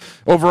box.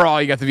 Overall,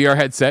 you got the VR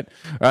headset,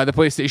 the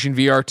PlayStation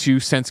VR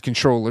 2 Sense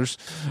controllers.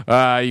 You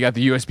got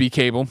the USB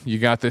cable. You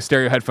got the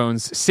stereo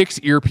headphones, 6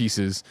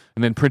 earpieces,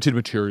 and then printed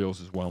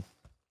materials as well.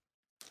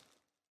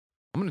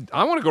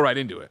 I want to go right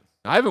into it.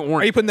 I haven't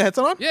worn. Are you putting the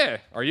headset on? Yeah.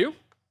 Are you?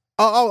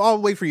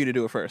 I'll wait for you to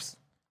do it first.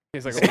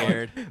 He's like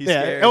scared. He's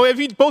yeah. scared. Oh, if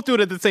you both do it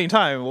at the same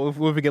time,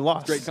 we'll get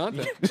lost. Great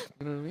content.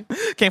 You know what I mean?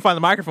 Can't find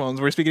the microphones.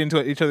 We're speaking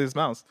into each other's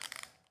mouths.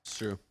 It's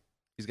true.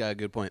 He's got a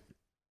good point.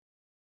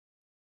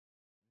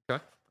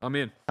 Okay, I'm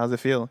in. How's it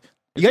feel?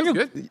 It You feels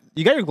got good.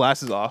 you got your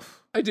glasses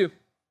off. I do.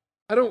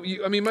 I don't.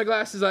 I mean, my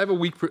glasses. I have a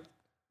weak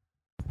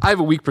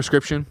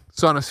prescription,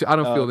 so I don't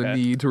feel the okay.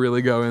 need to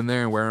really go in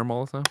there and wear them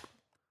all the time.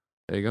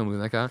 There you go, moving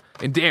that guy.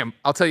 And damn,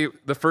 I'll tell you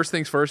the first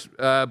things first.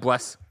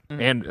 Bless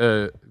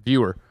and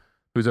viewer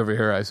who's over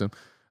here, I assume.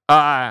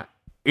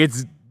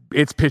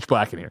 It's pitch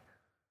black in here.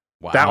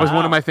 Wow. That was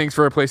one of my things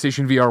for a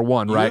PlayStation VR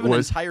 1, You right? have an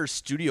was entire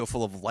studio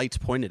full of lights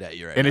pointed at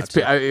you right and now. it's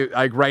too.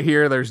 like right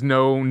here. There's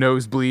no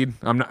nosebleed.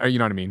 I'm not. You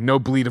know what I mean? No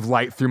bleed of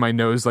light through my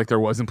nose like there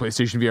was in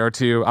PlayStation VR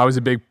 2. I was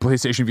a big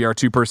PlayStation VR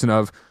 2 person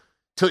of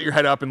tilt your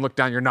head up and look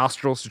down your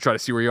nostrils to try to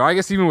see where you are. I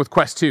guess even with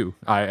Quest 2,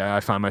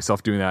 I find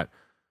myself doing that.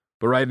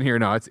 But right in here,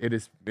 no, it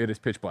is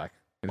pitch black.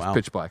 It's Wow.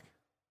 pitch black.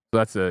 So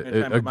that's You're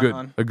trying to put mine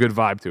on. a good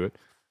vibe to it.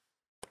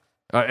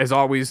 As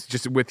always,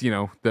 just with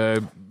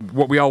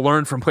what we all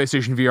learned from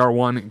PlayStation VR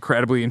 1,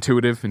 incredibly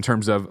intuitive in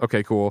terms of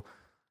okay, cool,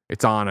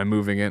 it's on. I'm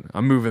moving it.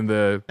 I'm moving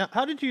the. Now,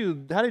 how did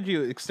you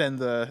extend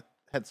the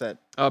headset?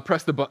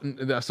 Press the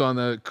button. So on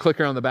the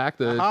clicker on the back,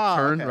 the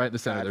turn okay. right in the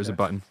center. There's a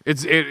Gotcha. button.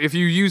 If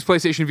you use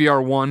PlayStation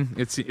VR 1,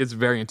 it's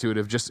very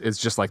intuitive. It's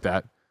just like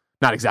that.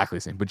 Not exactly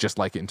the same, but just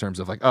like it in terms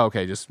of like, oh,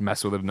 okay, just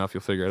mess with it enough,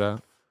 you'll figure it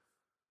out.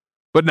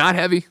 But not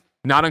heavy,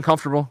 not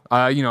uncomfortable.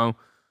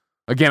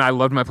 Again, I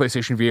loved my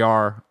PlayStation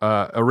VR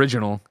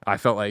original. I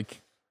felt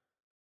like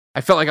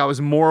I was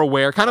more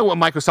aware, kind of what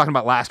Mike was talking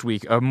about last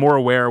week, more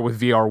aware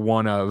with VR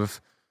 1 of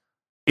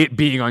it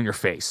being on your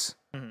face.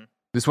 Mhm.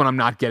 This one, I'm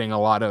not getting a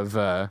lot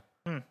of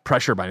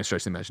pressure by any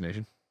stretch of the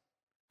imagination.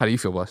 How do you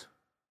feel, Bless?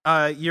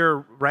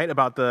 You're right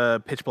about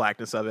the pitch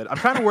blackness of it. I'm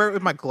trying to wear it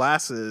with my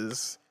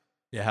glasses.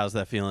 Yeah, how's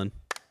that feeling?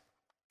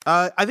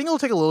 I think it'll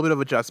take a little bit of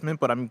adjustment,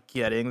 but I'm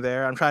getting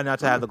there. I'm trying not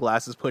to have the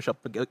glasses push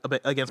up a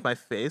bit against my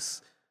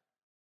face.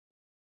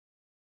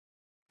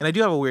 And I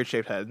do have a weird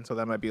shaped head, so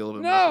that might be a little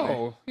bit more for me.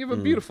 No, you have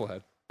a beautiful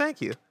head. Thank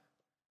you.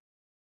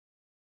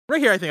 Right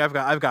here, I think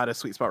I've got a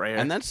sweet spot right here.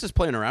 And that's just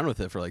playing around with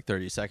it for like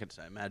 30 seconds.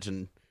 I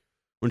imagine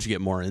once you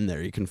get more in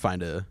there, you can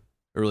find a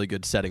really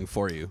good setting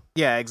for you.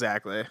 Yeah,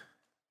 exactly.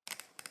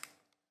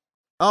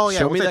 Oh yeah,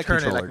 Show me once I that turn it,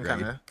 I controller, can Greg.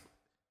 kind of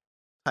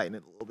tighten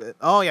it a little bit.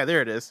 Oh yeah,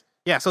 there it is.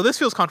 Yeah, so this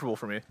feels comfortable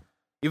for me,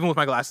 even with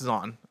my glasses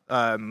on.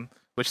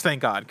 Which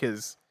thank God,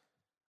 because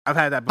I've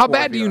had that before. How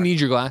bad do you need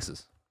your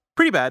glasses?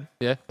 Pretty bad.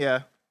 Yeah.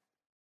 Yeah.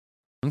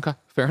 Okay,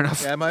 fair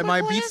enough. Yeah, my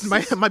Beat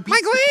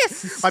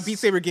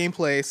Saber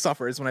gameplay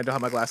suffers when I don't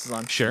have my glasses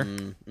on. Sure.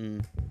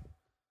 All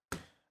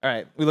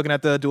right, we looking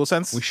at the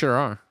DualSense? We sure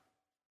are.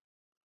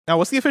 Now,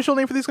 what's the official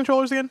name for these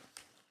controllers again?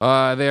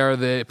 They are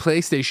the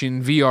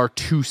PlayStation VR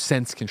 2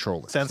 Sense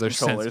controllers. Sense They're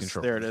controllers. Sense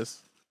controllers. There it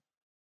is.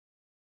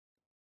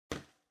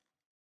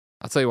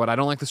 I'll tell you what, I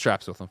don't like the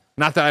straps with them.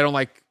 Not that I don't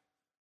like.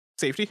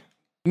 Safety?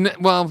 No,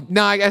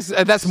 I guess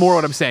that's more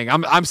what I'm saying.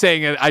 I'm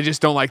saying I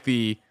just don't like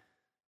the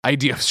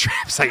idea of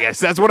straps, I guess.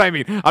 That's what I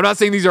mean. I'm not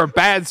saying these are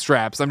bad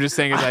straps. I'm just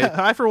saying as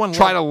I for one,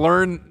 try to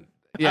learn.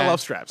 Yeah. I love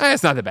straps.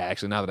 It's not that bad,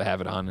 actually, now that I have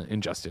it on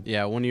adjusted.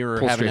 Yeah, when you were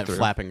Pull having straight it through.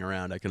 flapping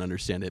around, I can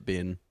understand it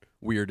being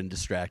weird and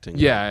distracting.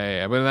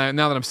 Yeah. But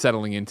now that I'm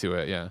settling into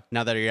it, yeah.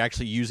 Now that you're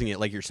actually using it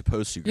like you're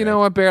supposed to. You Greg. know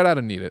what, Barrett? I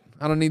don't need it.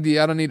 I don't need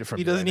it from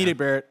He you doesn't right need now. it,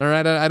 Barrett. All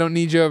right, I don't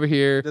need you over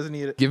here. He doesn't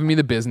need it. Giving me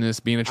the business,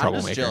 being a I'm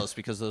troublemaker. just jealous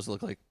because those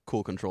look like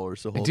cool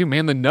controllers to I hold. do,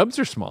 man. The nubs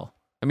are small.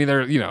 I mean,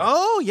 they're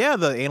Oh, yeah,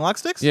 the analog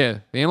sticks? yeah,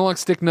 the analog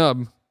stick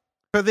nub.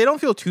 But they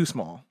don't feel too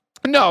small.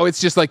 No, it's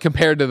just like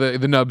compared to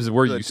the nubs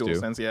we're The used to.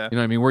 DualSense, yeah. You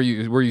know what I mean?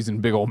 We're using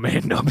big old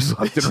man nubs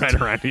left and right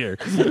around here.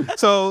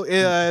 So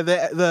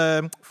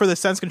the for the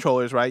Sense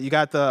controllers, right? You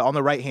got on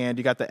the right hand,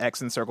 you got the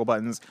X and circle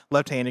buttons.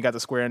 Left hand, you got the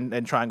square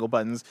and triangle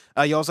buttons.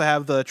 You also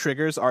have the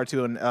triggers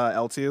R2 and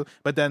L2.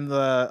 But then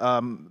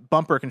the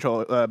bumper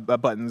control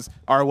buttons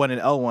R1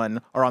 and L1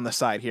 are on the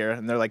side here,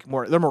 and they're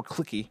more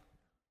clicky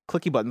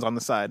buttons on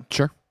the side.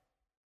 Sure.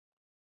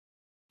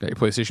 Got your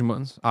PlayStation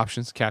buttons,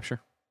 options,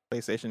 capture.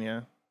 PlayStation,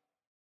 yeah.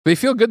 They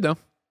feel good though.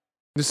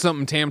 This is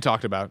something Tam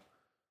talked about.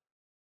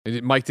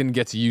 Mike didn't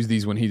get to use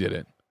these when he did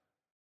it,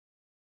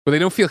 but they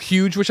don't feel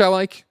huge, which I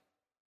like.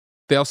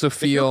 They also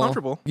feel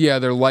comfortable. Yeah,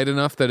 they're light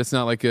enough that it's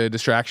not like a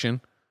distraction.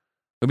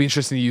 It'll be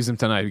interesting to use them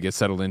tonight to get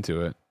settled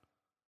into it.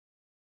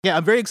 Yeah,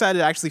 I'm very excited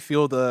to actually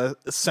feel the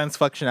Sense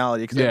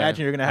functionality because I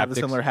imagine you're going to have the haptics.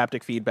 similar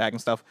haptic feedback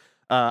and stuff.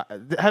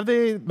 Have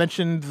they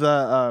mentioned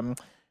the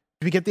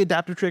we get the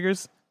adaptive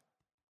triggers?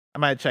 I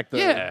might check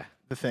the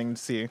thing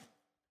to see.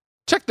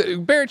 Check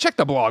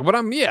the blog,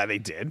 but they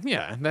did.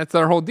 Yeah, that's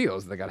their whole deal.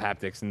 Is they got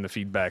haptics and the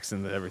feedbacks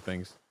and the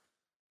everything's.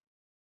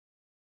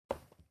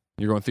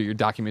 You're going through your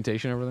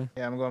documentation over there?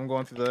 Yeah, I'm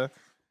going through the.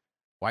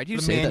 Why do you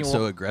say that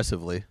so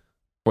aggressively?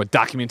 What,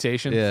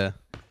 documentation? Yeah.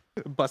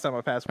 Bust out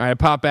my password. All right,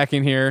 pop back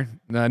in here.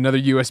 Another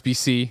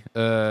USB-C.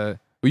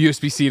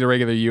 USB-C to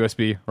regular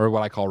USB, or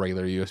what I call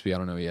regular USB. I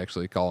don't know what you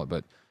actually call it,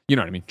 but you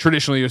know what I mean.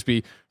 Traditional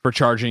USB for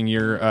charging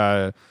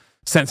your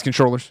Sense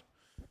controllers.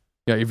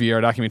 You got your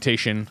VR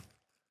documentation.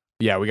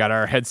 Yeah, we got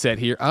our headset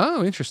here.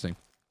 Oh, interesting.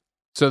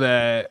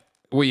 So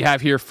what you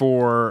have here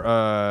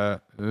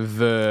for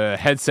the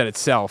headset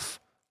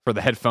itself, for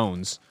the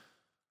headphones,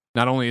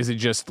 not only is it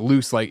just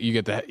loose, like you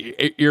get the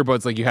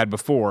earbuds like you had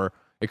before,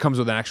 it comes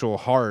with an actual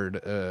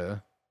hard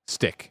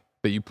stick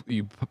that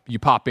you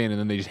pop in and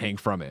then they just hang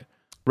from it.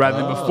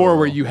 Rather than before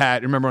where you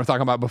had, remember I'm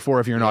talking about before,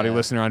 if you're an audio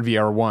listener on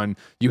VR1,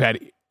 you had,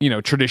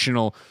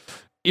 traditional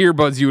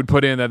earbuds you would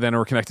put in that then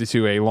were connected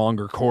to a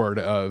longer cord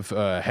of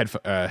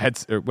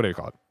heads, or what do you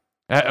call it?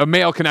 A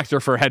male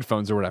connector for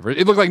headphones or whatever.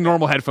 It looked like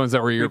normal headphones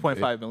that were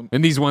 3.5 millimeter.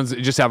 And these ones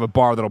just have a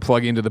bar that'll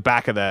plug into the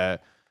back of the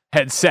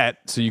headset,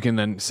 so you can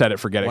then set it,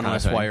 forget it. One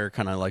less wire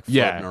kind of like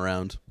floating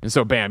around. And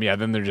so bam,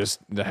 then they're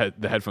just the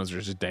headphones are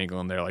just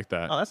dangling there like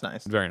that. Oh, that's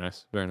nice. Very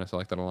nice. Very nice. I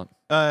like that a lot.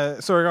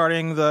 So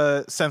regarding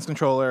the Sense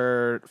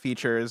controller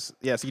features,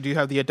 yes, you do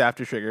have the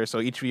adaptive trigger. So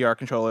each VR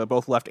controller,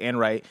 both left and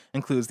right,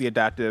 includes the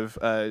adaptive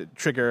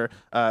trigger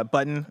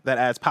button that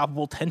adds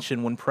palpable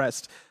tension when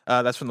pressed.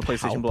 That's from the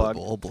PlayStation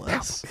blog.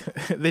 Bless.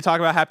 They talk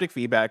about haptic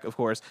feedback, of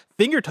course.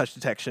 Finger touch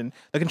detection.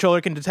 The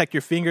controller can detect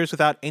your fingers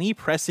without any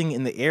pressing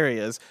in the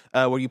areas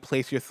where you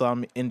place your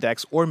thumb,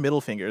 index, or middle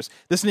fingers.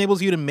 This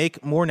enables you to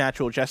make more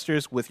natural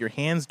gestures with your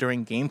hands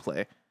during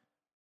gameplay.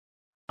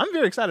 I'm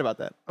very excited about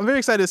that. I'm very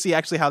excited to see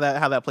actually how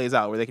that plays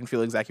out, where they can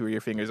feel exactly where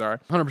your fingers are.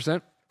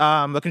 100%.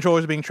 The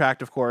controllers are being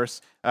tracked, of course,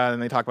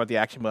 and they talk about the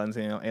action buttons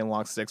and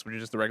analog sticks, which are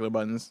just the regular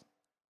buttons.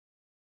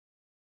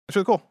 It's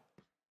really cool.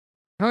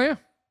 Oh yeah.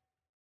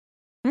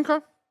 Okay.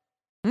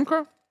 Yeah.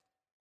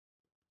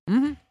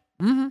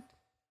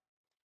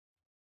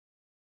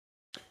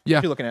 What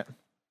are you looking at?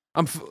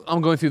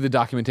 I'm going through the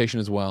documentation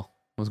as well.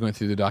 I was going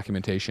through the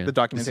documentation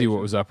to see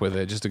what was up with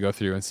it, just to go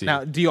through and see.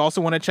 Now, do you also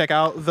want to check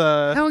out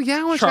the Hell yeah,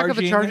 I want to check out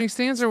the charging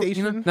stands.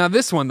 Now,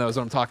 this one, though, is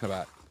what I'm talking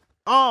about.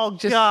 Oh,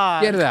 just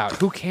God. Get it out.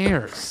 Who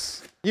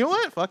cares? You know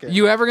what? Fuck it.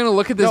 You ever going to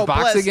look at this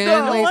box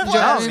again, ladies and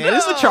gentlemen?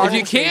 This is the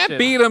charging If you can't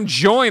beat them,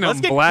 join them.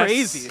 Let's get Bless.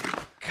 crazy.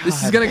 God.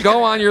 This is going to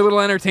go on your little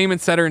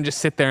entertainment center and just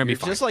sit there and be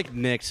fun. Just like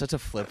Nick, such a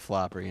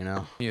flip-flopper, you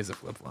know? He is a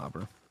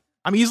flip-flopper.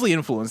 I'm easily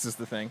influenced is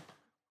the thing.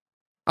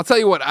 I'll tell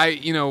you what,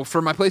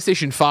 for my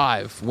PlayStation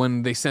 5,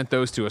 when they sent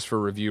those to us for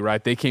review,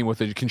 right, they came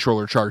with a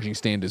controller charging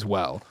stand as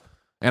well.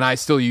 And I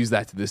still use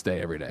that to this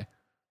day every day.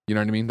 You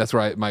know what I mean? That's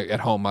where at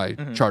home my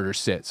chargers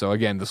sit. So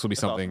again, this will be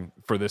something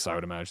for this, I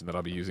would imagine, that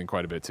I'll be using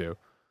quite a bit too.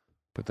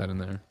 Put that in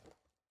there.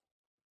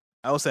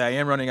 I will say I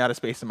am running out of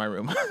space in my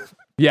room.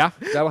 Yeah,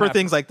 for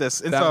things like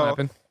this. And that'll so,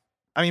 happen.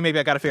 I mean, maybe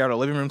I got to figure out a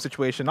living room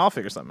situation. I'll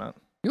figure something out.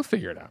 You'll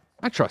figure it out.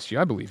 I trust you.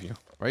 I believe you.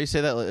 Why do you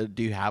say that?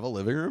 Do you have a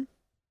living room?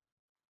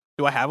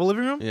 Do I have a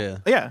living room? Yeah.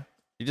 Yeah.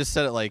 You just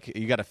said it like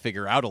you got to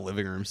figure out a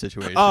living room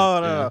situation. Oh,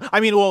 no. I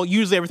mean, well,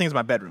 usually everything's in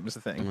my bedroom is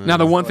the thing. Now,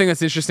 the one thing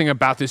that's interesting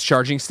about this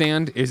charging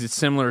stand is it's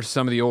similar to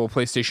some of the old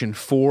PlayStation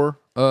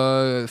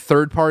 4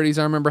 third parties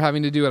I remember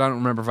having to do it. I don't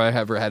remember if I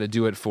ever had to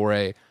do it for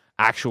a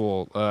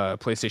actual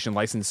PlayStation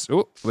license.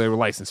 Oh, they were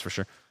licensed for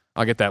sure.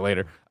 I'll get that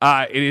later.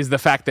 It is the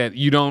fact that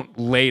you don't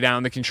lay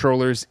down the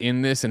controllers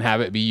in this and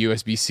have it be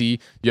USB-C.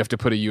 You have to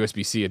put a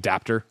USB-C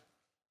adapter,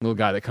 little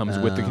guy that comes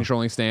with the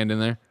controlling stand in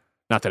there.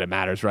 Not that it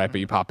matters, right? But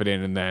you pop it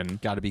in and then...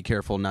 Got to be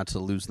careful not to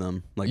lose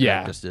them like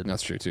I just did.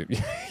 That's true too.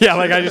 Yeah,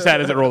 like I just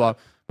had as it rolled off.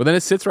 But then it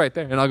sits right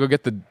there, and I'll go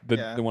get the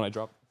one I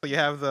dropped. So you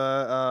have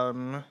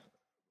the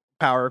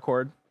power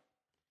cord.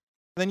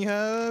 Then you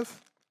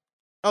have...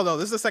 Oh, no,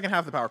 this is the second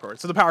half of the power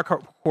cord. So the power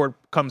cord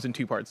comes in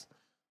two parts.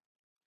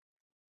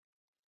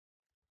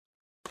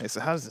 Okay, so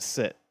how does this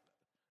sit?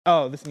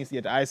 Oh, this needs to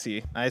get... I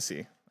see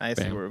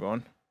where we're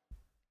going.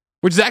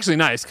 Which is actually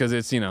nice, because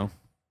it's,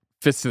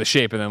 fits to the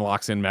shape and then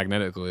locks in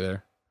magnetically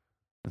there.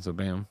 And so,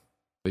 bam.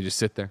 They just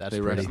sit there. That's they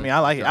ready. I mean, I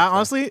like it.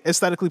 Honestly,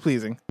 aesthetically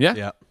pleasing.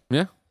 Yeah.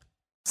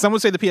 Some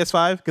would say the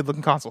PS5, good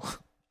looking console.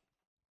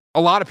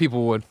 A lot of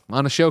people would.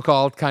 On a show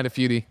called Kind of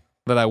Feudy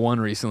that I won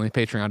recently,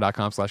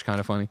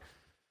 patreon.com/kindoffunny.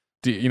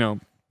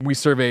 We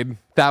surveyed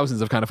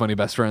thousands of Kind of Funny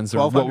best friends.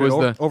 Over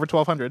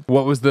 1,200.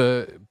 What was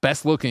the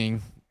best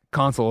looking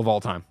console of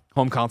all time?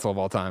 Home console of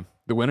all time.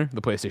 The winner,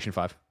 the PlayStation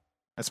 5.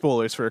 That's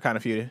spoilers for Kind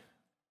of Feudy.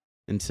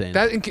 Insane.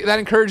 That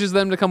encourages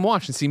them to come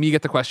watch and see me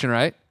get the question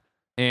right.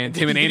 And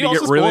Tim and Andy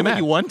get really mad.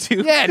 You won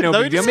too? Yeah, no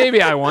big deal.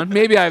 Maybe I won.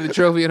 Maybe I have the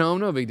trophy at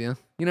home. No big deal.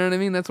 You know what I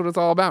mean? That's what it's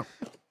all about.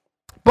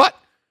 But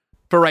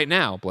for right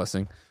now,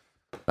 blessing,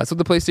 that's what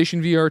the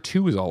PlayStation VR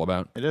 2 is all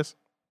about. It is.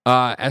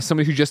 As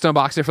somebody who just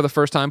unboxed it for the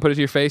first time, put it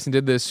to your face and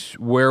did this,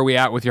 where are we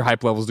at with your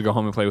hype levels to go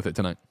home and play with it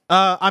tonight?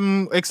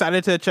 I'm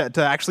excited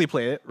to actually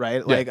play it,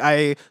 right? Like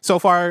I so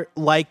far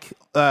like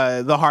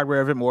the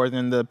hardware of it more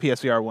than the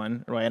PSVR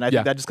one, right? And I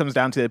think that just comes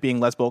down to it being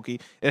less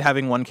bulky, it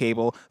having one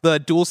cable, the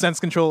dual sense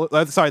control,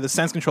 the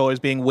sense controllers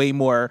being way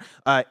more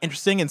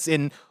interesting and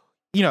in.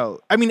 You know,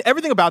 I mean,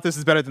 everything about this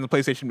is better than the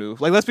PlayStation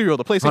Move. Like, let's be real,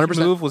 the PlayStation 100%.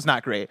 Move was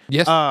not great.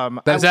 Yes,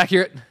 that's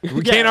accurate.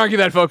 We can't argue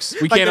that, folks.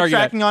 We can't argue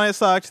that. The tracking on it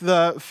sucked.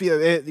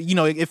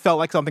 It felt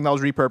like something that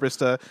was repurposed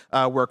to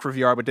work for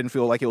VR, but didn't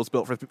feel like it was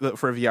built for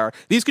VR.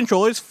 These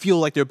controllers feel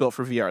like they're built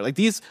for VR. Like,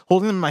 these,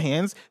 holding them in my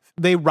hands,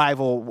 they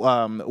rival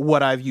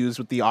what I've used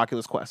with the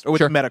Oculus Quest or with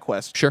the Meta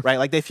Quest. Sure. Right?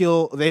 Like, they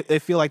feel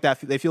like that.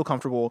 They feel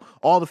comfortable.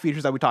 All the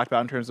features that we talked about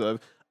in terms of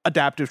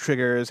adaptive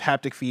triggers,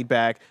 haptic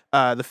feedback,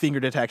 the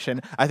finger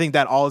detection. I think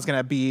that all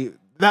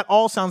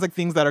sounds like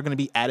things that are going to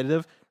be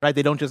additive, right?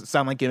 They don't just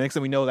sound like gimmicks,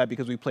 and we know that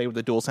because we played with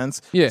the DualSense.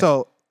 Yeah.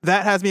 So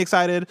that has me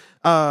excited.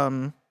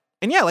 And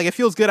yeah, like it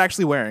feels good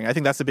actually wearing. I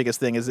think that's the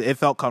biggest thing is it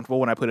felt comfortable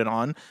when I put it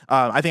on.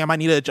 I think I might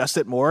need to adjust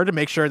it more to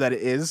make sure that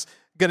it is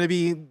going to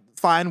be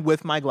fine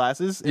with my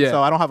glasses. Yeah.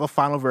 So I don't have a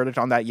final verdict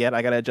on that yet.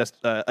 I got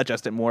to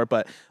adjust it more.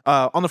 But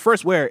on the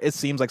first wear, it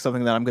seems like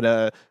something that I'm going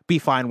to be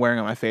fine wearing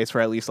on my face for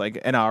at least like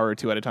an hour or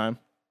two at a time.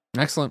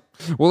 Excellent.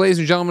 Well, ladies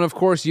and gentlemen, of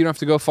course, you don't have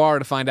to go far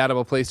to find out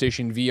about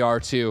PlayStation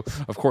VR 2.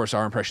 Of course,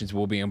 our impressions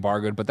will be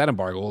embargoed, but that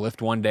embargo will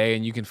lift one day,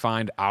 and you can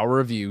find our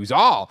reviews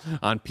all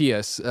on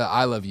PS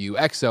I Love You,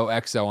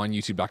 XOXO on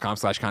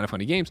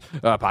YouTube.com/KindofFunnyGames,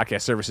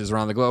 podcast services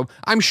around the globe.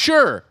 I'm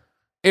sure,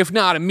 if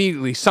not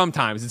immediately,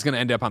 sometimes it's going to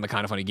end up on the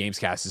Kind of Funny Games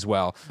cast as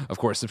well. Of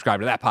course,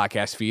 subscribe to that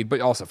podcast feed,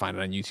 but also find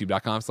it on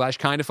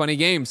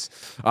YouTube.com/KindofFunnyGames.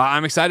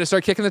 I'm excited to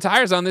start kicking the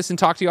tires on this and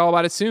talk to you all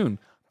about it soon.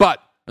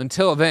 But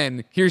until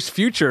then, here's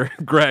future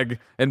Greg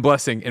and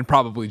Blessing and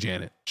probably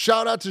Janet.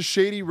 Shout out to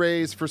Shady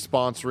Rays for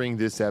sponsoring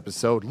this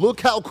episode.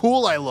 Look how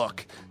cool I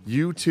look.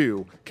 You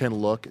too can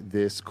look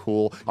this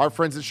cool. Our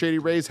friends at Shady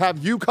Rays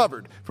have you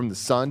covered from the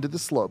sun to the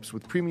slopes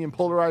with premium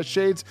polarized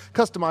shades,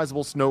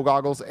 customizable snow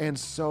goggles, and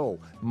so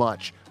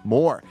much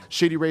more.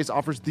 Shady Rays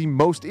offers the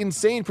most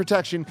insane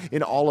protection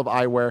in all of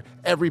eyewear.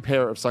 Every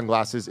pair of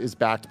sunglasses is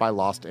backed by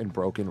lost and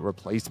broken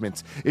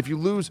replacements. If you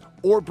lose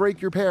or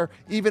break your pair,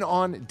 even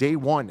on day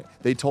one,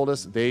 they told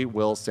us they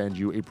will send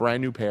you a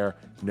brand new pair,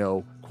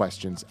 no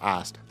questions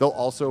asked. They'll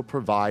also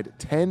provide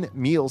 10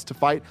 meals to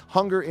fight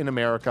hunger in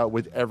America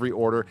with every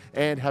order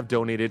and have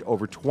donated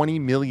over 20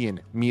 million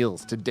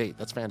meals to date.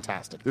 That's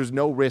fantastic. There's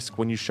no risk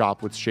when you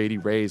shop with Shady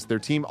Rays. Their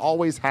team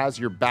always has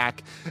your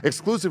back.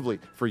 Exclusively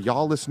for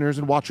y'all listeners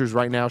and watchers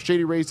right now,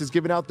 Shady Rays is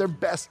giving out their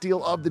best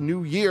deal of the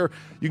new year.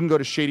 You can go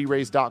to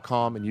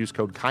shadyrays.com and use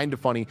code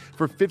KINDOFFUNNY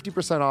for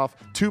 50% off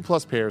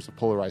 2+ pairs of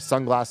polarized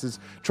sunglasses.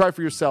 Try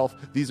for yourself.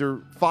 These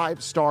are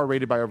 5-star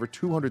rated by over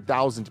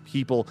 200,000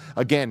 people.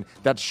 Again,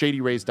 that's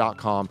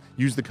shadyrays.com.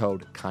 Use the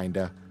code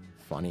KINDA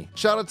funny.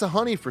 Shout out to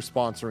Honey for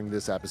sponsoring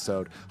this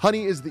episode.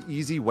 Honey is the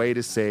easy way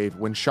to save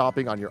when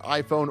shopping on your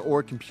iPhone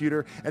or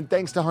computer, and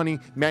thanks to Honey,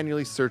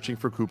 manually searching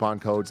for coupon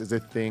codes is a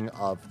thing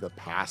of the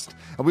past.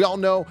 And we all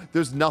know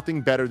there's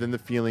nothing better than the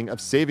feeling of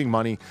saving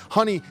money.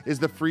 Honey is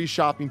the free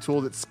shopping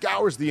tool that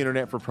scours the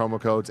internet for promo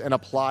codes and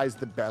applies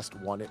the best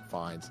one it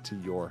finds to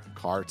your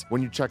cart.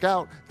 When you check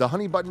out, the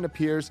Honey button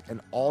appears, and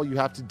all you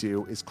have to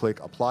do is click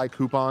Apply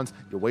Coupons.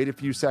 You wait a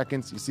few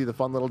seconds, you see the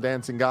fun little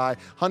dancing guy.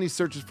 Honey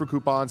searches for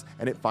coupons,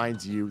 and it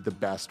finds you the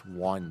best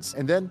ones.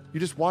 And then you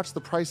just watch the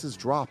prices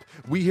drop.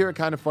 We here at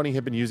Kind of Funny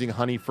have been using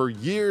Honey for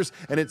years,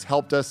 and it's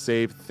helped us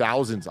save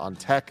thousands on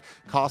tech,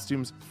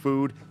 costumes,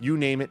 food, you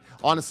name it.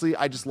 Honestly,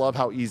 I just love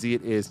how easy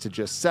it is to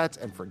just set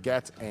and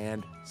forget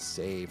and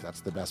save.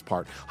 That's the best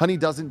part. Honey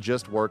doesn't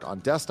just work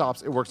on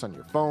desktops, it works on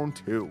your phone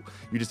too.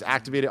 You just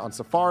activate it on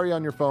Safari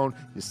on your phone,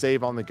 you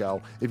save on the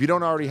go. If you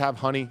don't already have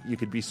Honey, you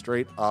could be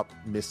straight up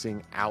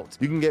missing out.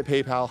 You can get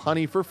PayPal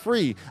Honey for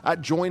free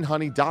at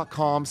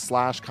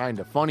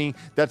joinhoney.com/kindafunny.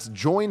 That's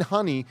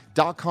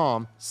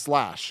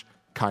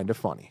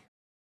joinhoney.com/kindafunny.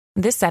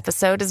 This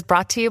episode is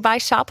brought to you by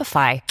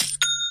Shopify.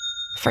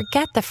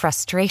 Forget the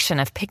frustration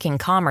of picking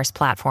commerce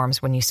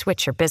platforms when you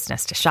switch your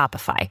business to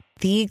Shopify,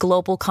 the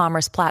global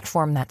commerce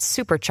platform that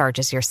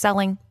supercharges your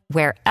selling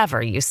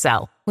wherever you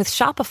sell. With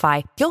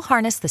Shopify, you'll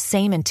harness the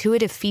same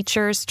intuitive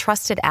features,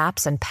 trusted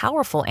apps, and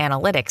powerful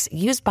analytics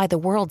used by the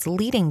world's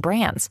leading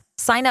brands.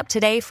 Sign up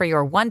today for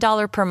your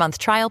 $1 per month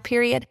trial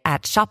period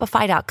at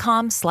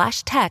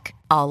shopify.com/tech,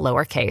 all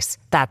lowercase.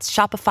 That's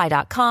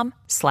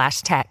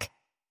shopify.com/tech.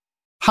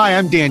 Hi,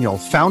 I'm Daniel,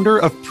 founder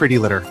of Pretty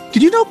Litter.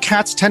 Did you know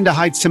cats tend to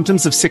hide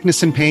symptoms of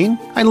sickness and pain?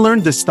 I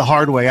learned this the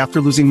hard way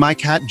after losing my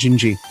cat,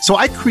 Gingy. So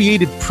I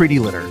created Pretty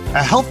Litter,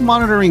 a health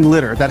monitoring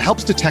litter that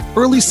helps detect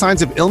early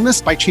signs of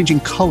illness by changing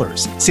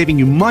colors, saving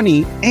you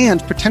money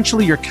and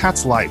potentially your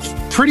cat's life.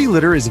 Pretty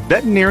Litter is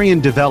veterinarian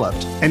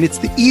developed, and it's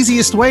the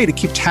easiest way to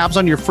keep tabs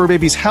on your fur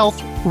baby's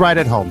health right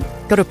at home.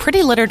 Go to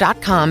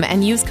prettylitter.com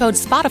and use code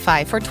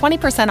SPOTIFY for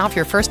 20% off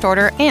your first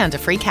order and a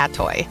free cat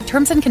toy.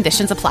 Terms and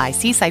conditions apply.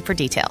 See site for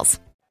details.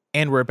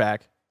 And we're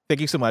back.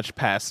 Thank you so much,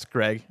 Past,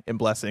 Greg, and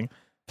Blessing.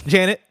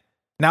 Janet,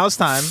 now it's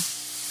time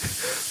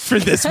for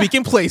this week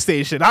in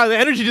PlayStation. The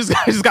energy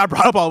just got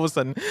brought up all of a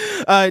sudden.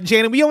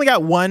 Janet, we only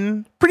got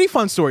one pretty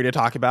fun story to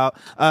talk about.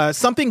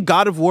 Something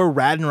God of War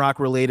Ragnarok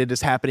related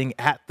is happening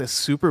at the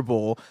Super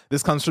Bowl.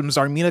 This comes from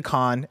Zarmina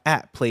Khan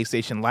at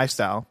PlayStation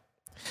Lifestyle.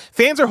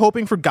 Fans are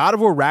hoping for God of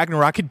War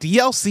Ragnarok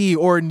DLC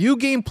or a New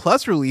Game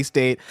Plus release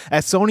date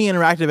as Sony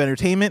Interactive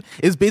Entertainment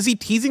is busy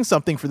teasing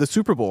something for the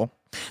Super Bowl.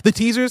 The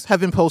teasers have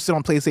been posted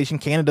on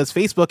PlayStation Canada's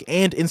Facebook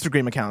and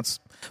Instagram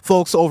accounts.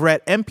 Folks over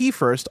at MP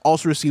First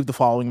also received the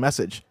following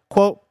message.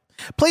 Quote,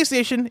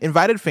 PlayStation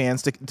invited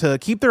fans to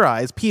keep their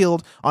eyes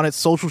peeled on its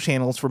social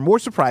channels for more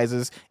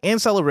surprises and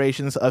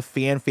celebrations of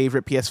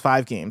fan-favorite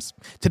PS5 games.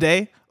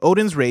 Today,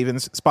 Odin's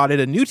Ravens spotted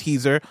a new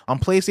teaser on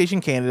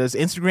PlayStation Canada's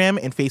Instagram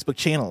and Facebook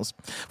channels,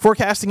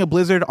 forecasting a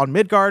blizzard on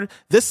Midgard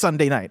this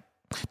Sunday night.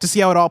 To see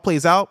how it all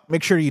plays out,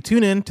 make sure you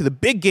tune in to the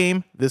big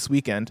game this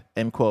weekend,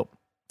 end quote.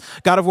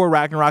 God of War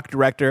Ragnarok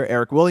director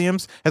Eric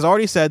Williams has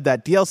already said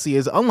that DLC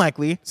is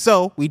unlikely,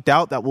 so we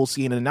doubt that we'll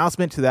see an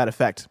announcement to that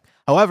effect.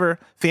 However,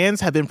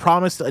 fans have been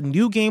promised a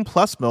New Game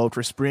Plus mode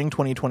for spring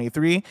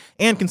 2023,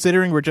 and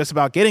considering we're just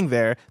about getting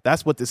there,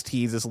 that's what this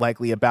tease is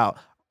likely about.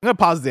 I'm going to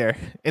pause there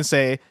and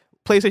say,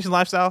 PlayStation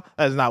Lifestyle,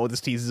 that is not what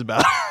this tease is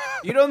about.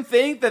 You don't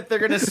think that they're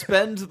going to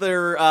spend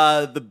their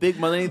the big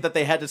money that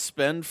they had to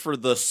spend for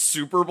the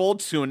Super Bowl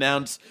to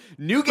announce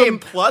New Game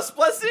Plus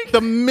blessing?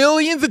 The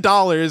millions of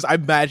dollars, I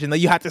imagine, that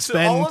you have to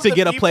spend to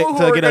get a play. Who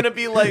are going to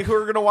be like, who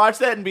are going to watch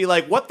that and be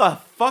like, "What the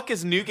fuck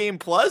is New Game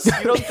Plus?"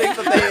 You don't think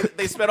that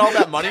they spent all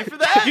that money for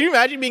that? Can you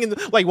imagine being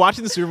like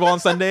watching the Super Bowl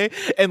on Sunday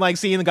and like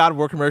seeing the God of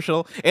War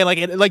commercial and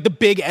like the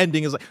big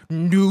ending is like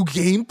New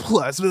Game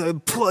Plus and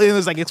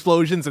there's like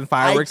explosions and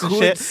fireworks and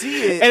shit.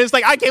 See it. And it's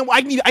like I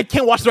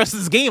can't watch the rest of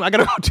this game. I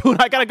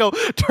gotta go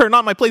turn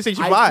on my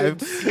PlayStation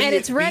 5. And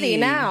it's ready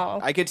now.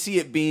 I could see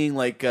it being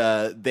like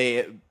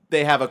they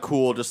have a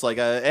cool just like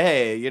a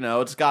hey, you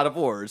know, it's God of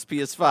War, it's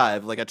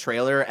PS5, like a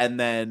trailer, and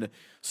then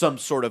some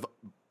sort of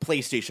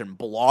PlayStation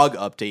blog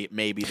update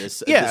maybe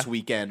this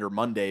weekend or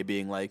Monday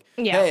being like,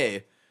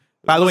 hey,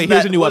 by the way,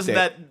 here's a new update.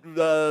 Wasn't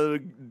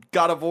that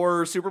God of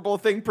War Super Bowl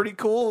thing pretty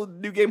cool?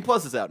 New Game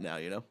Plus is out now,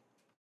 you know?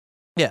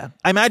 Yeah,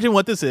 I imagine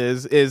what this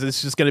is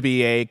it's just going to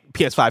be a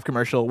PS5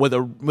 commercial with a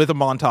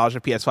montage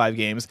of PS5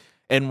 games.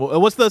 And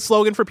what's the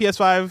slogan for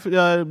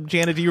PS5,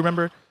 Jana, do you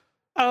remember?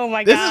 Oh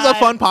my god. This is a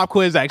fun pop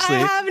quiz, actually. I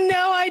have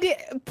no idea.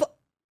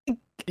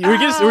 Were you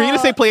going to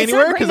say play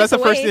anywhere? Because that's the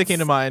first thing that came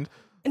to mind.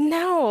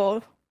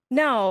 No,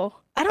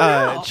 I don't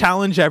know.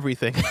 Challenge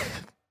everything.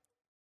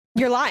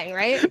 You're lying,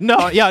 right?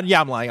 No, yeah,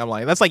 I'm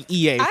lying. That's like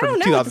EA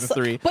from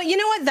 2003. But you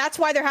know what? That's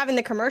why they're having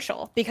the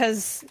commercial,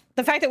 because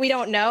the fact that we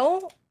don't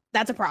know,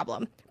 that's a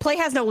problem. Play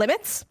has no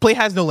limits.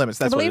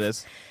 That's what it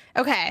is.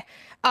 Okay.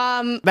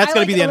 That's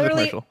going to be the end of the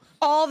commercial.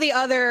 All the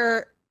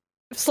other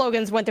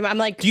slogans went through. I'm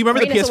like, do you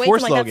remember the PS4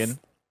 slogan?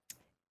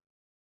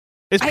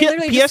 It's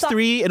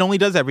PS3. It only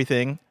does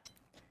everything.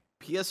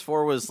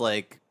 PS4 was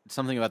like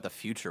something about the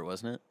future,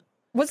 wasn't it?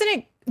 Wasn't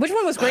it? Which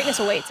one was Greatness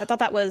Awaits? I thought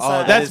that was.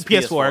 That's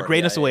PS4.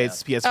 Greatness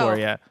Awaits. PS4.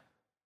 Yeah.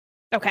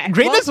 Okay.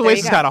 Greatness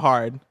Awaits is kind of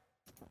hard.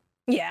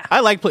 Yeah. I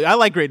like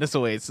Greatness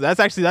Awaits. That's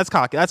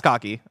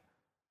cocky.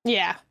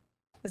 Yeah.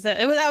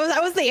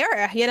 That was the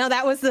era, you know.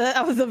 That was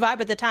the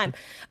vibe at the time.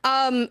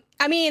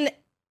 I mean,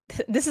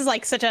 this is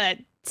like such a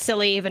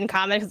silly even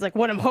comment. It's like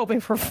what I'm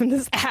hoping for from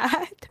this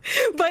ad,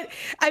 but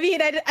I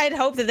mean, I'd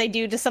hope that they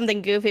do just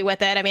something goofy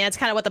with it. I mean, that's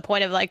kind of what the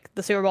point of like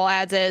the Super Bowl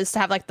ads is, to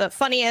have like the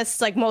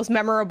funniest, like most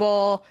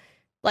memorable,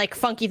 like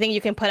funky thing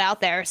you can put out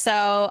there.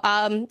 So, yeah,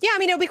 I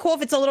mean, it'll be cool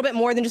if it's a little bit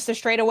more than just a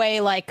straightaway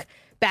like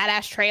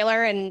badass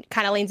trailer and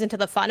kind of leans into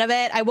the fun of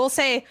it. I will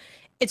say,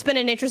 it's been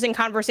an interesting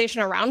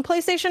conversation around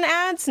PlayStation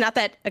ads. Not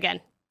that, again,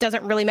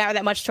 doesn't really matter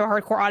that much to a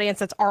hardcore audience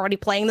that's already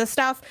playing this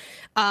stuff.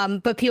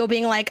 But people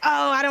being like,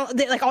 oh,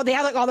 they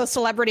have like all those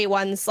celebrity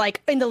ones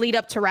like in the lead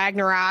up to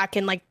Ragnarok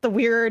and like the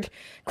weird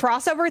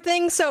crossover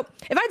thing. So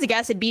if I had to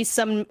guess, it'd be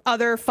some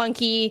other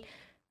funky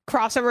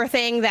crossover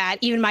thing that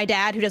even my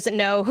dad, who doesn't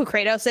know who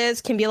Kratos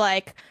is, can be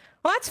like,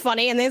 well, that's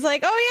funny. And he's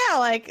like, oh yeah,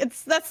 like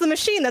that's the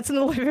machine that's in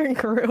the living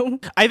room.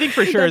 I think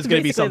for sure it's going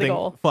to be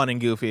something fun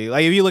and goofy.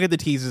 Like if you look at the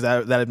teasers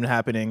that have been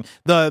happening,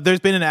 there's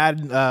been an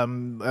ad, a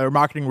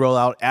marketing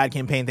rollout ad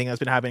campaign thing that's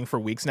been happening for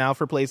weeks now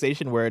for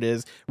PlayStation, where it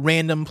is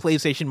random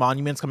PlayStation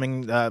monuments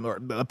coming or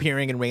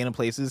appearing in random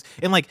places.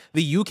 In like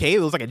the UK,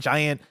 there was like a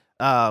giant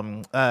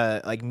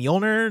like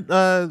Mjolnir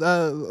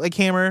like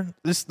hammer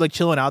just like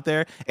chilling out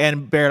there.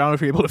 And Barrett, I don't know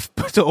if you're able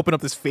to open up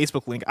this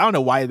Facebook link. I don't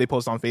know why they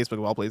post on Facebook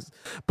of all places,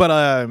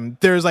 but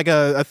there's like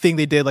a thing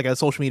they did, like a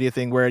social media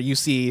thing, where you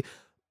see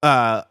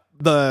the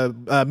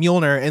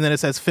Mjolnir and then it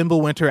says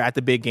Fimbulwinter at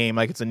the big game,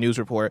 like it's a news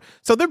report.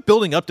 So they're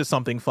building up to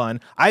something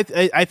fun. I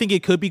think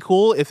it could be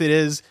cool if it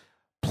is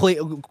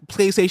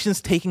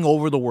PlayStation's taking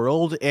over the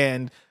world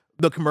and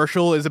the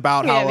commercial is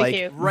about how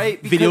like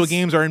video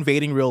games are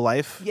invading real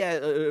life.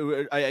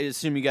 Yeah, I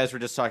assume you guys were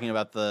just talking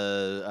about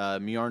the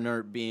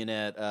Mjolnir being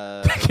at.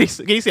 Can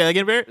you say that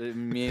again, Barrett?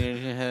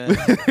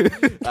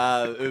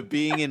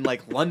 Being in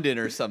like London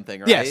or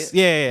something, right? Yes.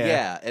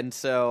 Yeah. And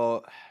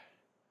so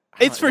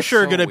It's for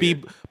sure going to be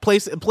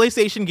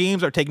PlayStation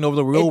games are taking over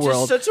the real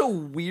world. It's such a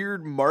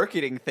weird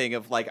marketing thing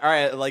of like, all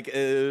right, like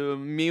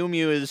Mew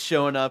Mew is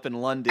showing up in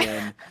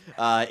London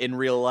in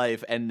real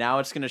life, and now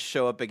it's going to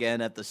show up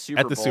again at the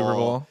Super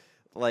Bowl.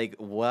 Like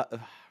what?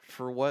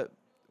 For what?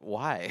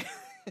 Why?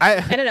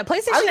 I don't know.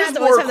 PlayStation I'm has just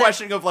always more had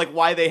questioning of like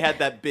why they had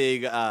that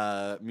big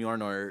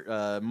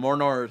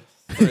Mornor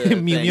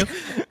Mew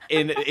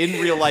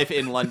in real life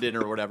in London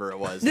or whatever it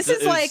was. This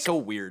is like so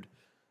weird.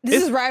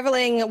 This is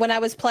rivaling when I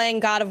was playing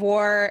God of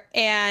War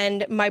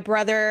and my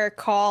brother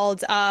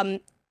called.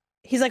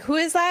 He's like, "Who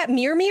is that?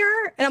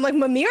 Mjolnir?" And I'm like,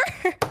 "Mjolnir."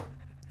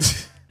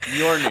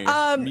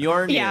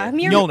 Mjolnir. Yeah,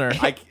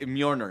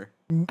 Mjolnir.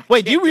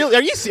 Wait, do you really?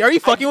 Are you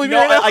fucking with me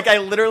right now? Like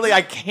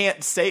I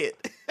can't say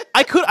it.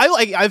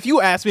 If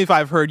you asked me if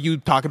I've heard you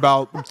talk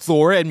about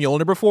Thor and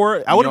Mjolnir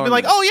before, I would have been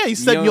like, oh yeah, you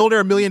said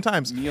Mjolnir a million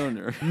times.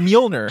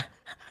 Mjolnir.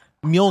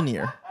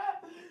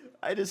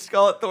 I just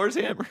call it Thor's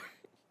hammer.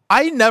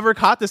 I never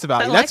caught this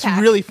about you. That's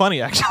really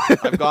funny, actually.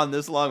 I've gone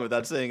this long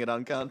without saying it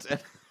on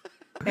content.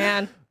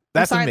 Man.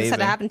 That's I'm sorry amazing. this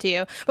had to happen to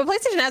you. But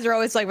PlayStation ads are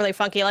always like really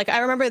funky. Like I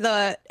remember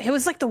it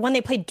was like the one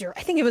they played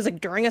I think it was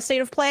like during a state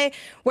of play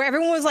where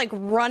everyone was like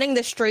running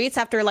the streets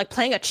after like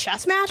playing a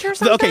chess match or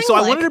something. Okay, so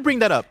I wanted to bring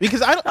that up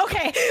because I don't.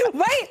 Okay,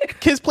 right.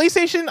 Because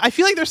PlayStation, I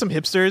feel like there's some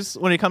hipsters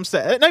when it comes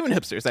to not even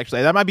hipsters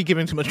actually. That might be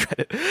giving too much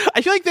credit. I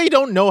feel like they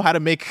don't know how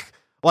to make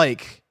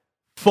like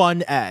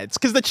fun ads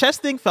because the chess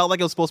thing felt like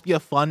it was supposed to be a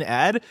fun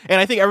ad, and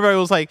I think everybody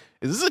was like,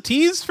 "Is this a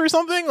tease for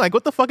something? Like,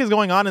 what the fuck is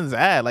going on in this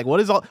ad? Like, what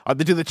is all?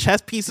 Do the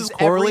chess pieces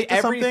correlate to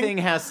something? Everything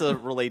has to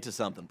relate to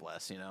something,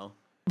 bless, you know."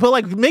 But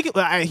like, make it.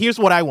 Here's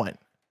what I want.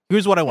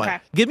 Okay.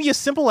 Give me a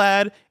simple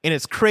ad, and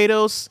it's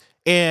Kratos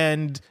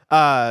and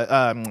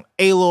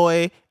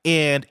Aloy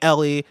and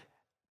Ellie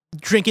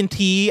drinking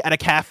tea at a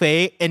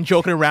cafe and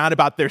joking around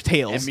about their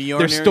tales,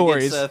 their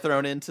stories. Gets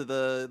thrown into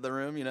the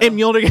room, you know. And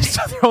Mjolnir gets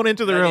thrown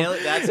into the room.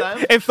 That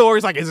time? And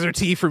Thor's like, "Is there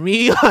tea for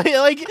me?"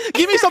 like,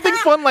 give me something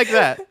fun like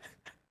that.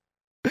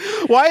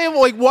 Why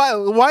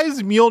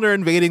is Mjolnir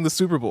invading the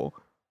Super Bowl?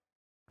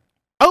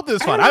 I hope this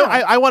is fun.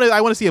 I want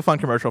to see a fun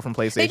commercial from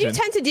PlayStation. They do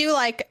tend to do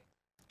like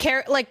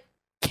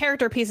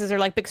character pieces or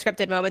like big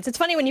scripted moments. It's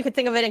funny when you could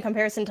think of it in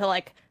comparison to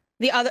like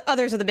the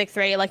others of the big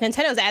three. Like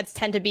Nintendo's ads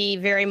tend to be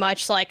very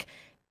much like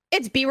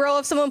it's B-roll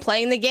of someone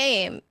playing the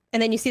game,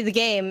 and then you see the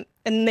game,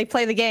 and they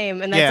play the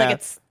game, and that's like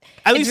it's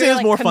at least really, it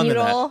is more fun than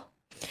that.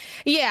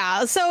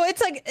 Yeah, so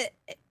it's like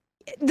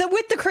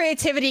with the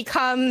creativity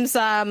comes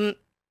I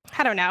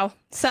don't know,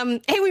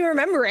 hey, we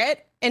remember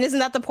it, and isn't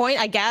that the point?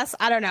 I guess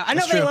I don't know. I don't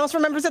know if anyone else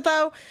remembers it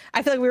though.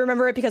 I feel like we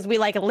remember it because we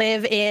like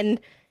live in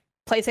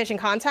PlayStation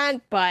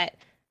content, but.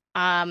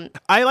 I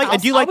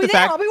do like the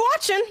fact I'll be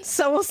watching,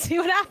 so we'll see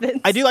what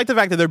happens. I do like the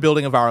fact that they're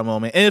building a viral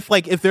moment, and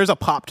if there's a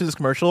pop to this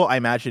commercial, I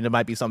imagine it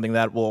might be something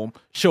that will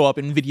show up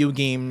in video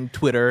game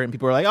Twitter, and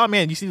people are like, "Oh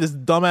man, you see this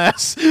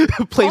dumbass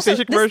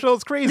PlayStation commercial?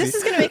 It's crazy." This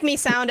is gonna make me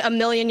sound a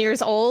million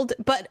years old,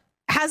 but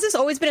has this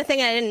always been a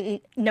thing I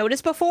didn't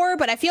notice before?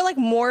 But I feel like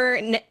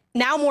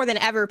now more than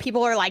ever,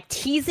 people are like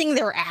teasing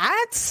their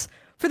ads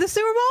for the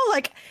Super Bowl.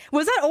 Like,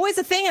 was that always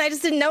a thing and I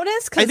just didn't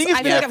notice? I think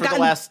it's for the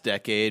last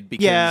decade.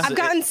 Because I've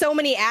gotten so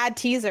many ad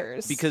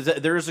teasers. Because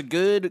there's a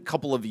good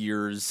couple of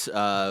years,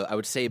 I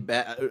would say,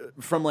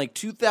 from like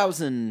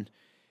 2000.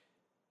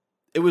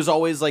 It was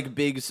always like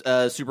big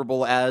Super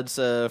Bowl ads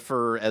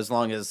for as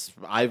long as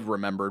I've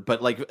remembered,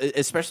 but like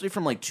especially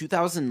from like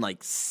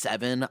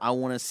 2007, I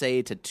want to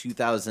say, to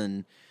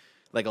 2000.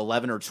 Like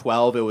 11 or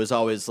 12, it was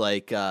always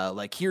like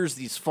here's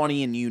these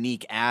funny and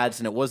unique ads,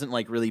 and it wasn't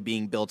like really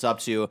being built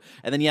up to.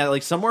 And then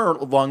like somewhere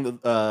along the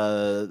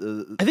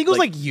I think it was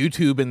like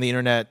YouTube and the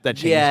internet that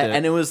changed it. Yeah,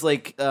 and it was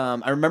like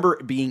I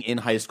remember being in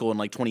high school in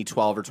like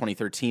 2012 or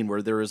 2013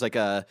 where there was like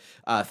a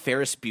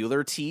Ferris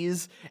Bueller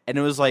tease, and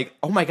it was like,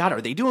 oh my god, are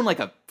they doing like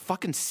a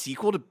fucking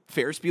sequel to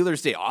Ferris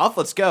Bueller's Day Off?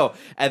 Let's go.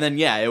 And then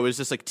it was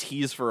just like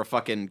tease for a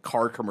fucking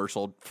car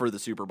commercial for the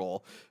Super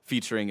Bowl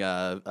featuring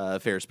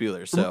Ferris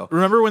Bueller. So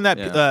remember when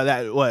that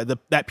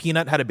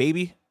peanut had a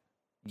baby?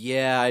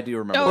 Yeah, I do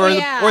remember. Oh,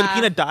 or the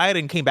peanut died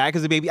and came back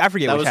as a baby. I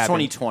forget. That what was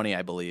happened. 2020,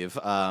 I believe.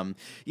 And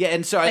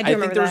so I think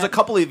remember there was a that.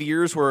 couple of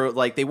years where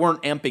like they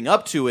weren't ramping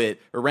up to it,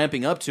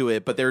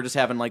 but they were just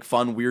having like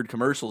fun, weird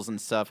commercials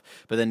and stuff.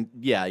 But then,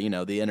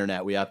 the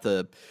internet, we have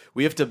to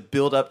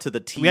build up to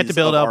the tease. We have to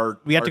build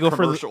up. We have to go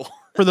commercial.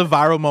 for the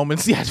viral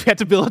moments. Yes, we have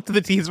to build up to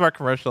the tease of our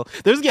commercial.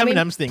 There's the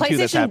M&M's thing too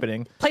that's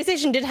happening.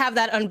 PlayStation did have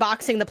that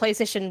unboxing the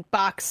PlayStation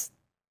box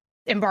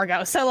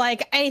embargo, so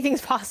like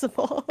anything's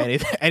possible.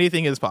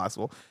 Anything is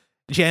possible.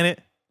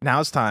 Janet, now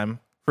it's time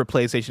for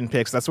PlayStation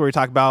picks. That's where we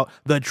talk about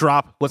the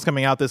drop, what's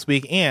coming out this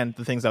week, and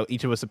the things that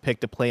each of us have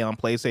picked to play on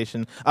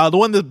PlayStation.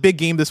 The big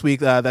game this week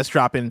that's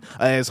dropping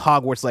is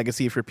Hogwarts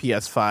Legacy for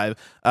PS5.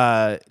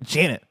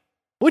 Janet,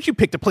 what'd you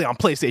pick to play on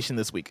PlayStation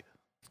this week?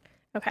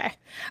 Okay.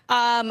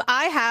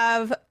 I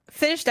have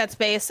finished Dead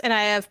Space, and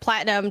I have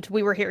platinumed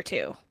We Were Here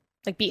Too.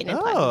 Like, beaten and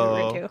platinumed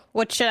We Were Here Too.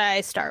 What should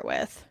I start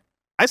with?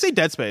 I say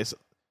Dead Space.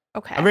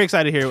 Okay. I'm very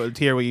excited to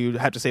hear what you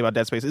have to say about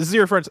Dead Space. Is this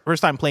your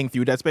first time playing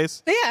through Dead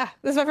Space? Yeah,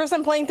 this is my first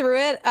time playing through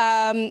it.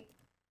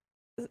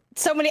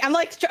 so many. I'm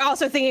like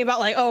also thinking about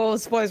like, oh,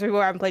 spoilers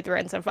before I haven't played through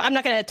it and stuff. I'm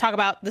not going to talk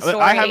about the story.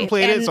 I haven't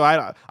played it, so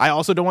I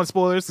also don't want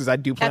spoilers because I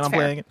do plan on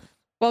playing it.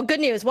 Well,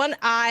 good news. One,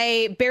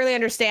 I barely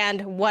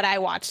understand what I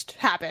watched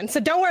happen, so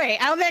don't worry.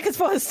 I don't think I can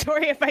spoil the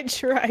story if I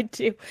tried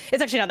to.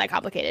 It's actually not that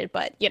complicated,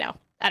 but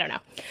I don't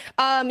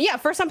know. Yeah,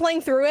 first time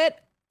playing through it.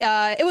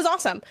 It was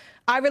awesome.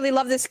 I really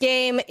love this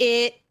game.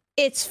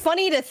 It's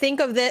funny to think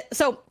of this.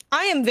 So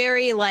I am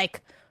very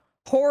like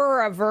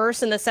horror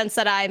averse in the sense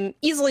that I'm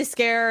easily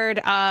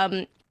scared,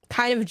 kind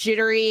of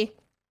jittery,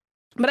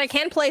 but I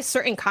can play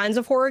certain kinds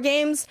of horror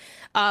games.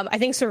 I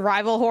think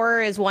survival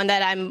horror is one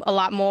that I'm a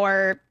lot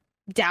more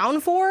down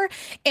for,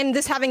 and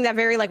this having that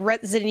very like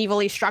Resident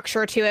Evil-y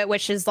structure to it,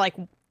 which is like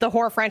the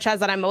horror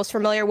franchise that I'm most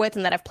familiar with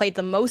and that I've played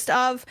the most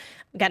of.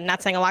 Again,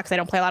 not saying a lot because I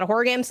don't play a lot of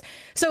horror games.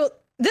 So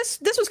this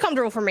was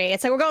comfortable for me.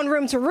 It's like we're going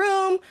room to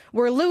room,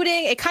 we're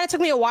looting. It kind of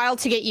took me a while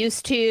to get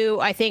used to,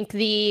 I think,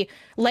 the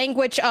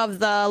language of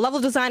the level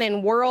design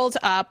and world.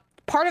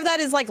 Part of that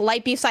is like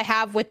light beefs I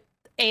have with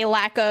a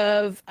lack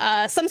of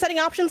some setting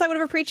options I would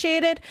have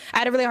appreciated. I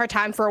had a really hard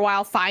time for a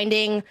while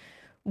finding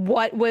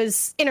what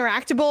was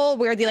interactable,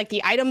 where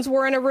the items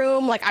were in a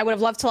room. Like I would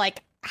have loved to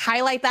like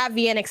highlight that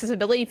via an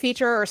accessibility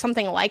feature or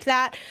something like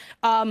that.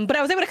 But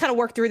I was able to kind of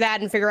work through that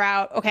and figure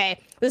out, okay,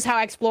 this is how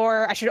I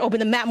explore. I should open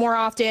the map more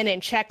often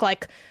and check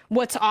like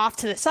what's off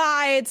to the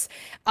sides.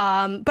 But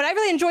I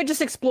really enjoyed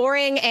just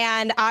exploring,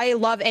 and I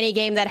love any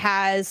game that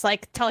has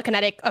like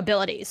telekinetic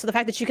abilities. So the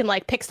fact that you can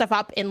like pick stuff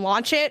up and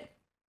launch it,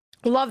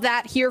 love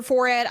that, here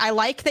for it. I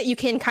like that you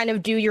can kind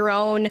of do your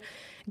own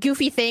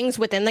goofy things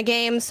within the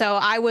game. So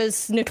I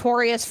was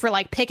notorious for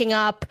like picking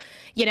up,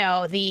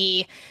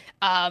 the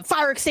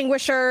fire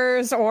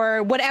extinguishers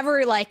or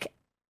whatever like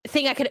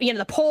thing I could,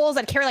 the poles.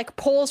 I'd carry like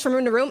poles from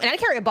room to room, and I'd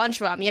carry a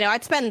bunch of them.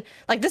 I'd spend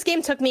like, this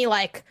game took me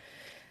like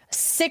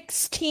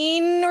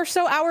 16 or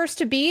so hours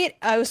to beat.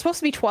 I was supposed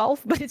to be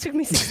 12, but it took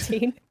me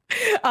 16.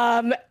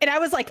 And I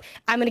was like,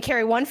 I'm going to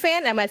carry one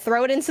fan, and I'm going to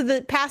throw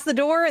it past the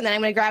door, and then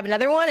I'm going to grab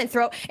another one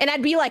and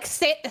I'd be like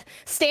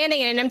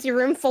standing in an empty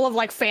room full of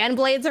like fan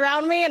blades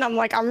around me. And I'm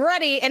like, I'm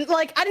ready. And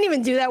like, I didn't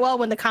even do that well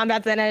when the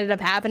combat then ended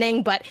up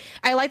happening, but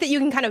I like that you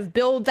can kind of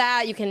build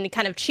that. You can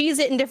kind of cheese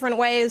it in different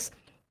ways.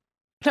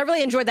 So I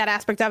really enjoyed that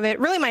aspect of it.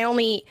 Really, my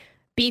only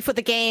beef with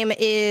the game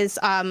is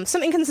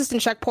some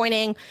inconsistent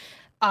checkpointing,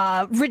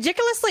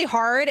 ridiculously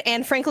hard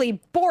and frankly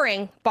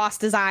boring boss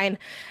design.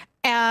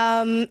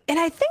 And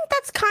I think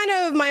that's kind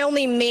of my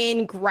only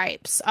main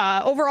gripes.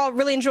 Overall,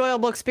 really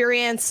enjoyable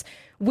experience.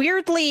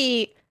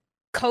 Weirdly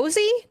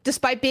cozy,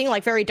 despite being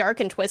like very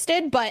dark and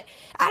twisted. But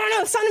I don't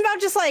know, something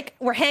about just like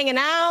we're hanging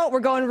out, we're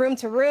going room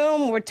to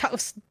room, we're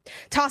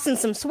tossing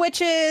some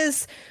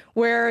switches,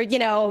 we're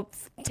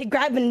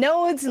grabbing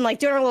nodes and like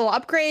doing our little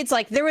upgrades.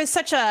 Like there was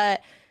such a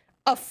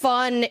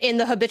fun in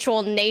the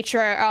habitual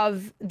nature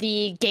of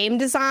the game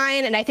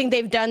design, and I think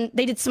they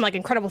did some like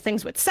incredible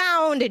things with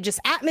sound and just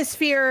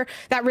atmosphere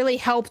that really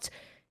helped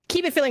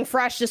keep it feeling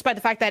fresh, despite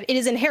the fact that it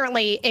is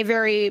inherently a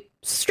very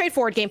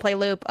straightforward gameplay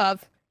loop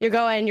of you're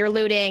going, you're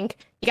looting,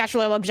 you got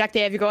your little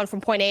objective, you're going from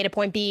point A to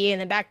point B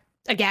and then back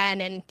again,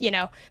 and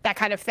that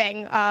kind of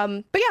thing.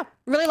 But yeah,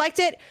 really liked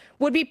it.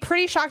 Would be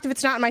pretty shocked if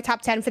it's not in my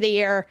top 10 for the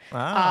year.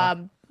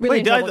 Wow.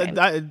 Really Wait,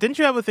 didn't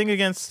you have a thing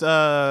against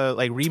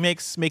like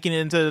remakes making it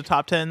into the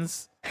top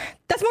 10s?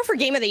 That's more for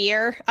game of the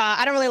year.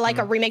 I don't really like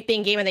a remake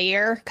being game of the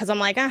year because I'm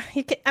like,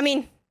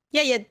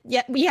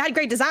 you had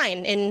great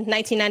design in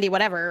 1990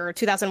 whatever or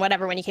 2000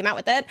 whatever when you came out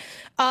with it.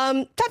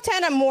 Top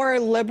 10 I'm more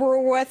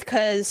liberal with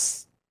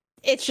because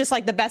it's just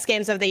like the best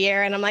games of the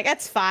year, and I'm like,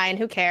 that's fine.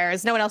 Who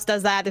cares? No one else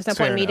does that. There's no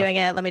point in me doing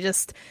it. Let me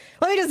just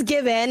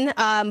give in.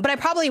 But I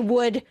probably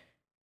would.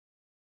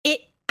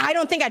 I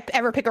don't think I'd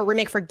ever pick a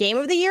remake for game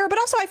of the year, but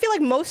also I feel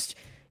like most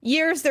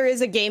years there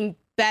is a game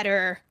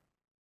better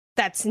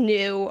that's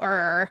new,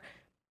 or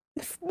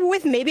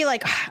with maybe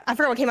like, I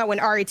forgot what came out when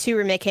RE2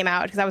 remake came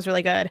out because that was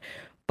really good.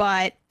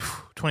 But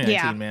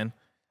 2019, man.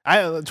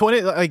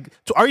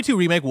 RE2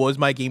 remake was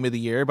my game of the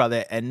year by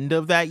the end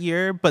of that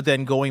year, but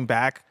then going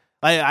back,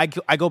 I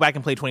go back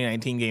and play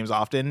 2019 games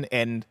often,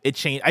 and it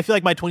changed. I feel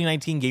like my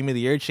 2019 game of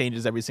the year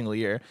changes every single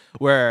year.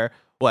 Where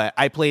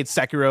I played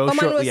Sekiro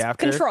shortly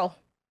after. Control.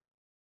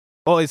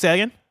 Oh, say that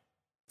again?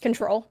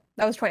 Control.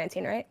 That was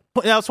 2019, right?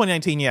 That was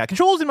 2019, yeah.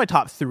 Control was in my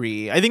top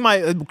 3. I think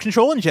my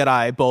Control and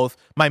Jedi, both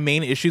my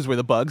main issues were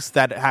the bugs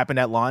that happened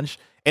at launch,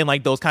 and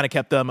like those kind of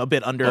kept them a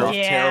bit under.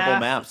 Terrible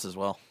maps as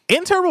well.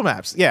 And terrible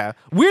maps, yeah.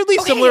 Weirdly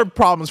similar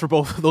problems for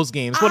both of those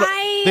games, but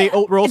they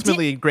were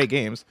ultimately great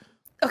games.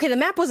 Okay, the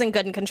map wasn't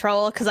good in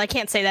Control because I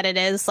can't say that it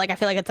is. Like, I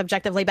feel like it's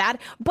objectively bad,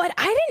 but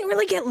I didn't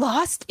really get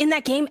lost in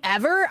that game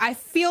ever. I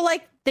feel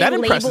like they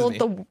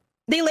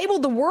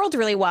labeled the world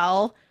really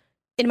well.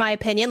 In my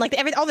opinion, like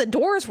all the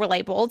doors were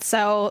labeled,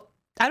 so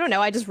I don't know.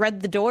 I just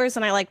read the doors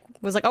and I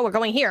was like, oh, we're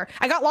going here.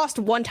 I got lost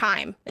one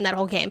time in that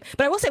whole game,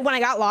 but I will say when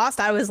I got lost,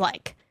 I was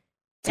like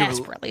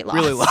desperately lost.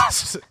 Really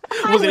lost.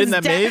 Was it in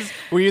that maze?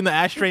 Were you in the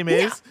ashtray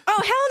maze? Yeah.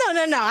 Oh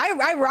hell no!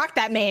 I rocked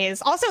that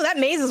maze. Also, that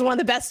maze is one of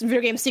the best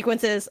video game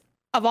sequences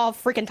of all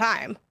freaking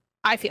time.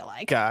 I feel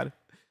like. God,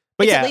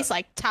 but it's at least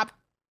like top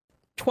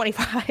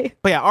 25.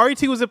 But yeah,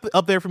 RE2 was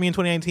up there for me in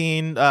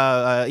 2019.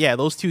 Yeah,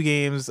 those two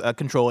games,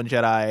 Control and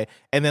Jedi.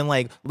 And then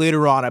like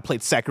later on, I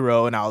played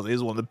Sekiro, and it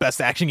was one of the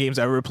best action games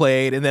I ever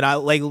played. And then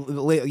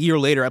a year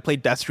later, I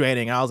played Death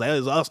Stranding, and I was like,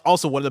 it was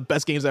also one of the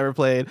best games I ever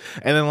played.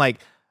 And then like,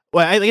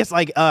 well, I guess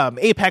like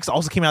Apex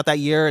also came out that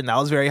year, and that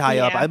was very high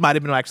up. It might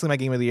have been actually my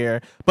game of the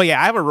year. But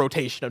yeah, I have a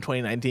rotation of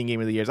 2019 game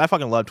of the years. I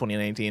fucking love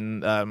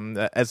 2019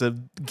 as a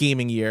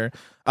gaming year.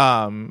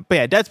 But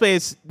yeah, Dead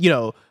Space,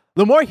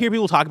 the more I hear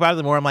people talk about it,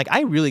 the more I'm like,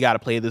 I really got to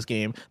play this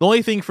game. The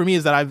only thing for me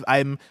is that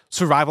I'm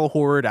survival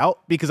horrored out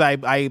because I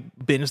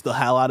binged the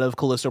hell out of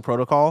Callisto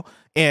Protocol,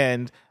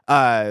 and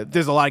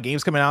there's a lot of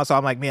games coming out, so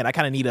I'm like, man, I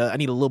kind of need a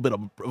little bit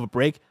of a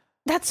break.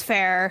 That's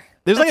fair.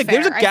 There's a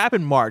gap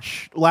in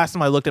March. Last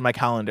time I looked at my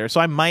calendar,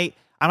 so I might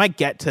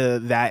get to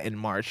that in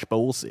March, but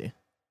we'll see.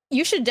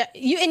 You should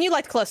you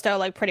liked Callisto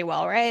like pretty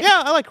well, right?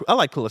 Yeah, I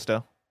like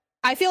Callisto.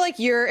 I feel like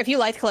if you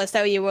liked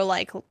Callisto, you will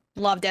like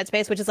love Dead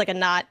Space, which is like a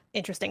not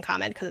interesting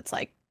comment because it's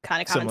like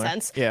kind of common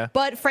sense. Yeah.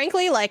 But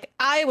frankly, like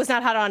I was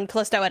not hot on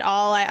Callisto at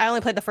all. I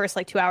only played the first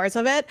like 2 hours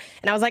of it,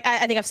 and I was like,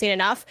 I think I've seen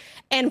enough.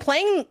 And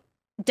playing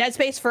Dead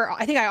Space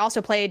I think I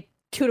also played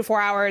 2 to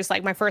 4 hours,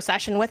 like my first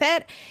session with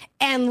it,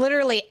 and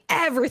literally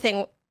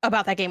everything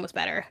about that game was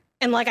better.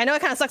 And like I know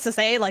it kind of sucks to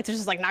say, like to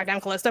just like knock down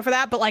Callisto for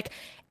that, but like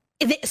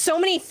so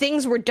many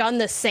things were done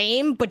the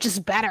same but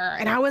just better.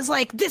 And I was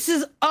like, this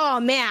is, oh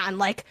man,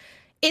 like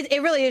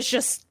it really is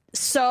just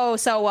so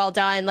well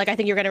done. Like I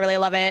think you're gonna really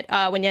love it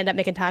when you end up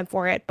making time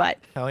for it. But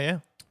hell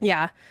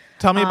yeah.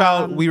 Tell me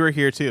about We Were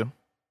Here Too.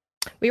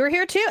 We Were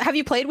Here Too. Have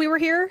you played We Were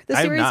Here the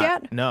series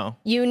yet? No.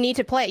 You need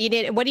to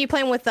play. What are you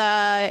playing with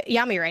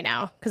Yami right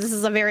now? Because this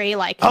is a very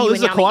like this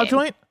is a co-op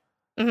joint.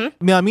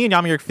 Mm-hmm. Yeah, me and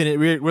Yami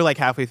are we're like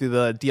halfway through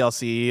the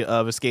DLC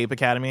of Escape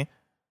Academy.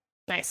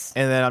 Nice.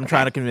 And then I'm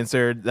trying to convince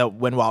her that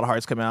when Wild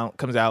Hearts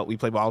comes out, we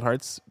play Wild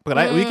Hearts. But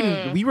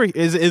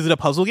is it a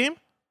puzzle game?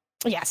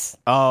 Yes.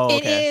 Oh, okay.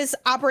 It is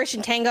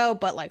Operation Tango,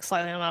 but like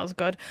slightly not as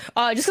good.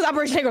 Just because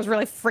Operation Tango is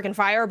really freaking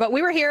fire. But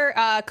We Were Here,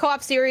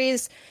 co-op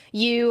series.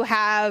 You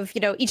have,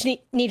 each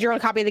need your own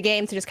copy of the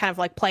game to just kind of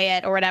like play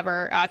it or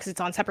whatever, because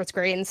it's on separate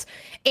screens.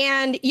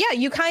 And yeah,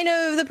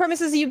 the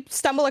premise is you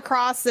stumble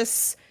across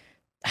this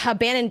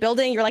abandoned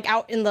building. You're like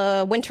out in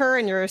the winter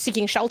and you're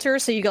seeking shelter,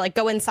 so you like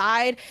go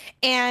inside,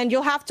 and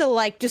you'll have to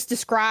like just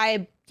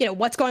describe,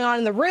 what's going on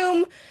in the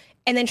room,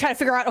 and then try to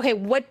figure out, okay,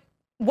 what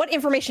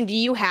information do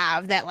you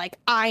have that like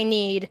I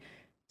need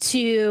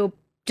to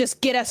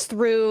just get us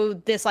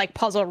through this like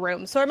puzzle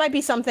room? So it might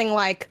be something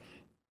like,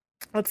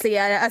 let's see,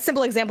 a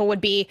simple example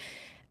would be,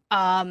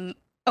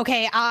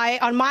 okay,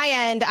 on my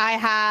end, I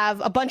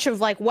have a bunch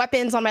of like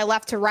weapons on my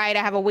left to right.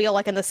 I have a wheel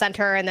like in the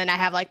center, and then I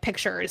have like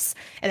pictures.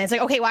 And it's like,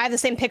 okay, well, I have the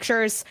same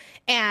pictures,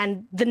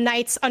 and the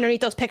knights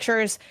underneath those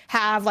pictures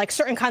have like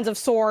certain kinds of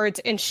swords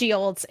and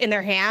shields in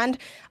their hand.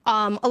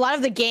 A lot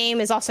of the game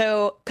is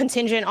also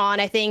contingent on,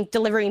 I think,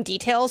 delivering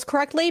details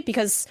correctly,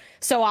 because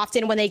so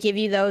often when they give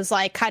you those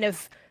like kind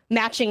of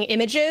matching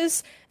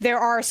images, there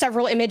are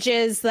several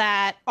images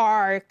that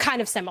are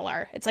kind of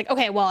similar. It's like,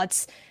 okay, well,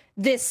 it's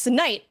this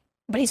knight,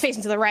 but he's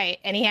facing to the right,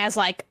 and he has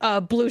like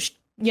a blue,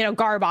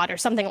 garb on or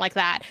something like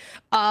that.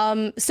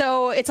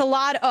 So it's a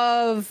lot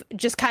of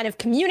just kind of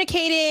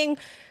communicating,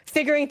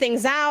 figuring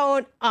things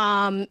out,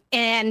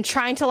 and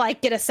trying to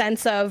like get a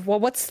sense of, well,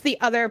 what's the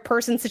other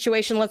person's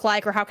situation look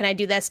like, or how can I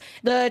do this?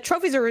 The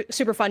trophies are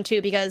super fun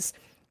too, because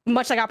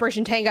much like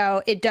Operation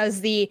Tango, it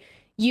does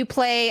you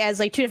play as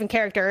like two different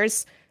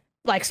characters.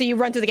 Like, so you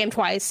run through the game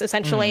twice,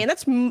 essentially, and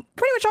that's pretty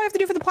much all you have to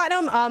do for the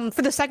platinum.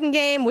 For the second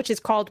game, which is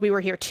called We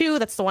Were Here Too,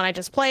 that's the one I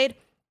just played,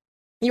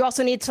 you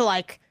also need to,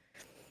 like,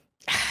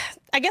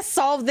 I guess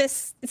solve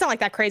this. It's not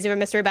like that crazy of a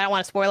mystery, but I don't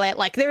want to spoil it.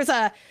 Like, there's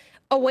a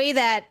way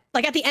that,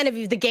 like, at the end of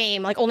the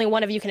game, like, only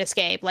one of you can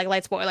escape, like,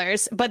 light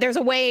spoilers, but there's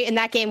a way in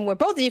that game where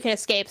both of you can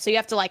escape, so you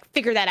have to, like,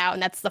 figure that out,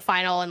 and that's the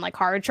final and, like,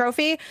 hard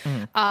trophy.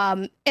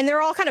 And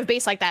they're all kind of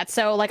based like that.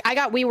 So, like, I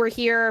got We Were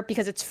Here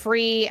because it's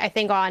free, I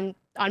think, on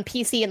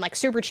PC and like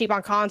super cheap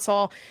on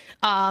console.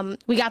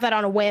 We got that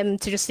on a whim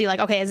to just see like,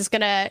 okay, is this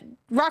gonna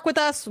rock with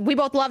us? We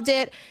both loved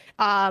it.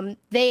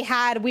 They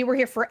had We Were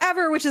Here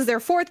Forever, which is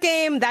their fourth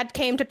game that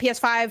came to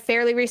PS5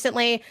 fairly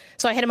recently.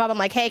 So I hit them up. I'm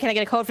like, hey, can I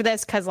get a code for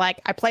this? Because like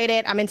I played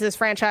it. I'm into this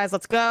franchise.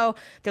 Let's go.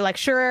 They're like,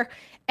 sure.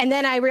 And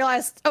then I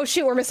realized, oh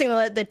shoot, we're missing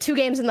the two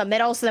games in the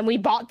middle. So then we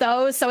bought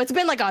those. So it's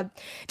been like a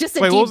deep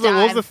dive. What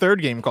was the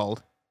third game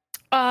called?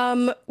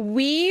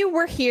 We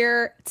Were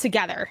Here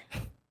Together.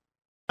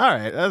 All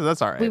right,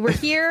 that's all right. We were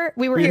here.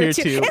 We were here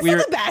too. It's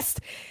not the best.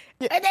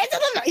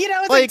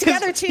 It's like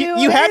Together too.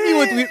 You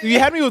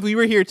had me with We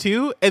Were Here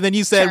Too, and then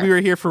you said We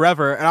Were Here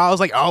Forever, and I was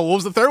like, oh, what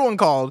was the third one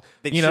called?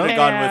 They should have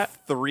gone with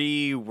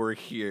Three Were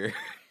Here.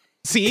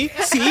 See,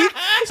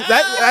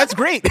 that's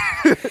great.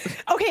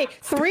 Okay,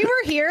 Three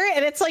Were Here,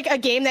 and it's like a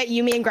game that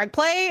me and Greg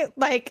play.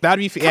 Like that'd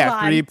be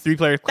three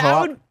player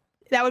co-op.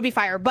 That would be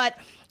fire. But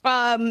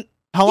how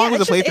long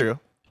was the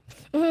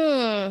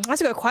playthrough? That's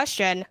a good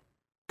question.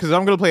 Because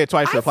I'm gonna play it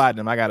twice for the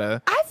platinum. I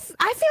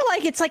feel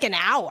like it's like an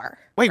hour.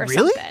 Wait, or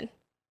really? Something.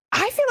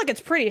 I feel like it's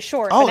pretty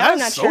short. Oh, but I'm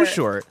that's not so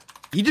short.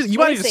 You Let might me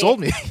have just see. sold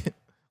me.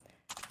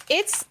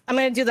 I'm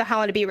gonna do the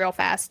How to Be real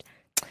fast.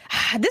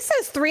 This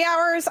says 3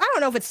 hours. I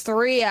don't know if it's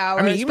 3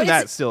 hours. I mean, even but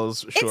that still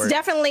is short. It's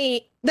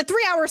definitely the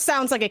 3 hours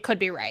sounds like it could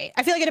be right.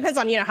 I feel like it depends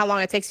on how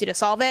long it takes you to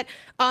solve it.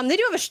 They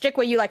do have a shtick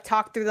where you like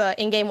talk through the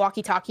in-game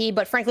walkie-talkie,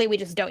 but frankly, we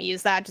just don't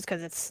use that just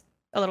because it's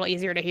a little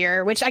easier to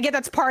hear. Which I get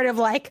that's part of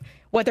like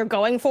what they're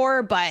going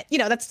for, but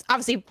that's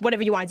obviously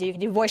whatever you want to do. You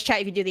can do voice chat,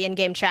 you can do the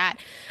in-game chat,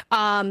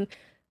 and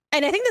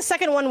I think the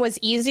second one was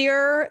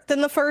easier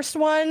than the first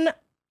one,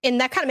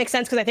 and that kind of makes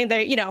sense because I think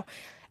they're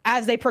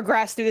as they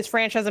progress through this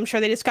franchise, I'm sure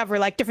they discover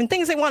like different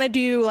things they want to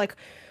do, like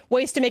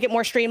ways to make it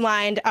more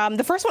streamlined.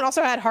 The first one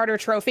also had harder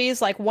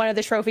trophies. Like one of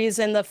the trophies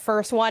in the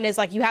first one is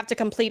like you have to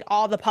complete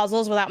all the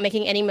puzzles without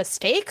making any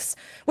mistakes,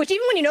 which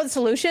even when you know the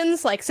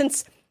solutions, like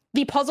since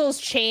the puzzles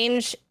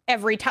change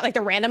every time, like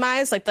they're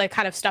randomized, like the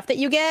kind of stuff that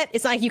you get,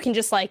 it's not like you can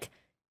just like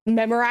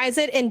memorize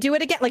it and do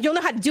it again. Like you'll know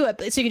how to do it,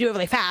 so you can do it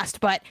really fast,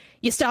 but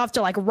you still have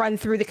to like run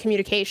through the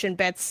communication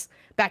bits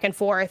back and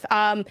forth.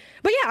 But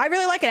yeah, I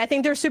really like it. I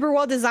think they're super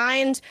well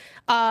designed.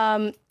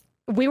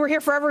 We Were Here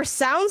Forever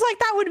sounds like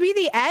that would be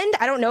the end.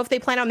 I don't know if they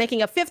plan on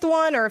making a fifth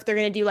one or if they're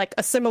going to do like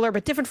a similar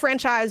but different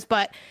franchise,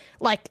 but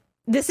like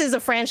this is a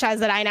franchise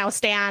that I now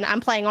stan.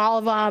 I'm playing all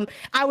of them.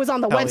 I was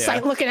on the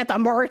website looking at the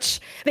merch.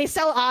 They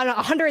sell on a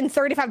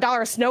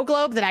 $135 snow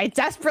globe that I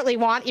desperately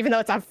want, even though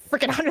it's a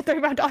freaking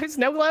 $135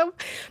 snow globe.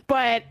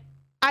 But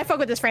I fuck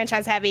with this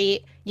franchise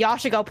heavy. Y'all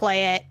should go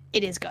play it.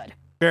 It is good.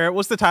 Barrett,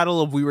 what's the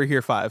title of We Were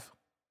Here 5?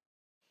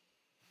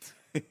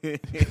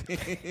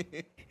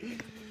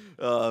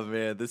 Oh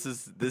man, this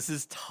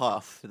is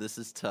tough. This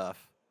is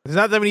tough. There's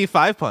not that many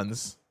 5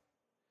 puns.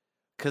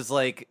 Because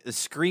like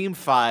Scream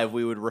 5,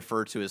 we would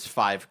refer to as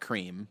 5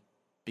 Cream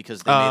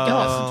because they made the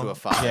S into a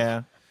 5.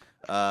 Yeah.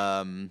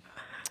 Oh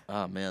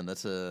man,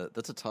 that's a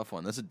tough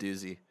one. That's a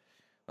doozy.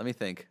 Let me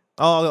think.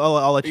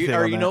 I'll let you think.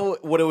 Or on you that. know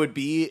what it would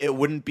be? It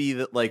wouldn't be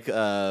that like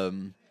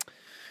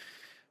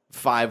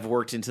 5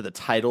 worked into the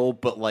title,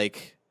 but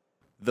like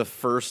the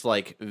first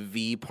like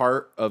V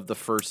part of the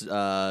first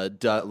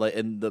like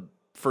in the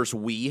first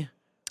Wii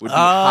would be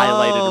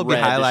highlighted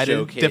red, highlighted, to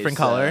showcase, different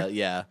color.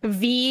 Yeah.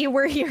 V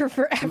Were Here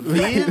Forever.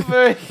 V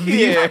were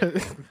here.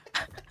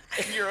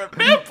 You're a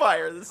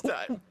vampire this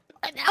time.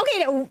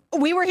 Okay, no,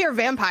 We Were Here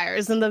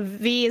Vampires, and the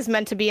V is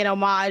meant to be an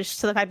homage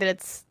to the fact that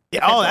it's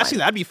Yeah, actually,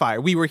 that'd be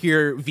fire. We Were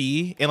Here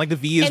V, and like the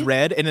V is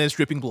red, and then it's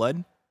dripping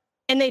blood.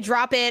 And they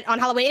drop it on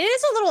Halloween. It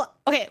is a little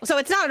okay, so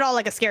it's not at all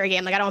like a scary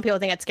game. Like I don't want people to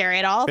think it's scary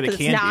at all because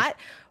it's not.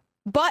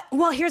 But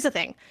well, here's the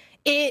thing.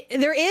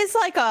 There is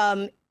like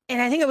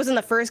and I think it was in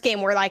the first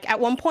game where like at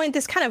one point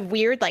this kind of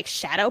weird like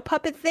shadow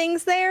puppet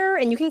things there,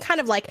 and you can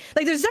kind of like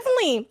there's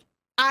definitely.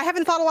 I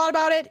haven't thought a lot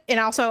about it, and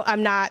also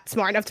I'm not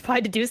smart enough to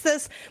probably deduce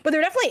this, but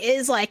there definitely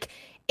is like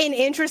an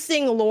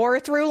interesting lore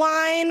through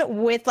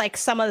line with like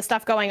some of the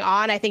stuff going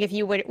on. I think if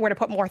you were to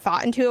put more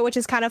thought into it, which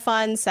is kind of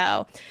fun.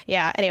 So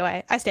yeah,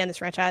 anyway, I stand this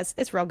franchise.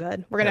 It's real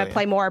good. We're going to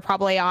play more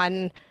probably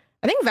on,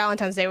 I think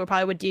Valentine's Day we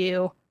probably would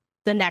do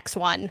the next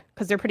one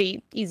because they're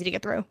pretty easy to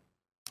get through.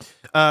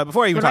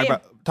 Before I even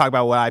talk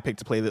about what I picked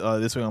to play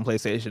this week on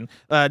PlayStation,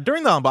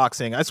 during the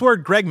unboxing, I swear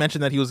Greg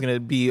mentioned that he was going to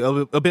be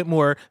a bit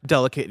more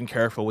delicate and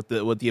careful with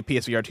the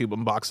PSVR 2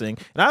 unboxing,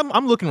 and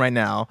I'm looking right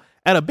now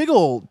at a big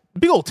old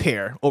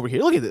tear over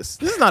here. Look at this.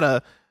 This is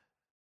not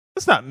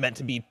it's not meant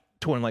to be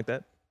torn like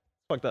that.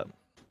 It's fucked up.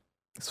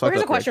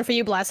 Here's a question for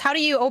you, Bless. How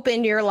do you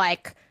open your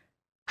like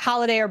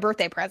holiday or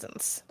birthday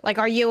presents? Like,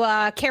 are you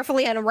a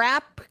carefully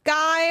unwrap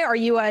guy? Are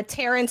you a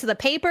tear into the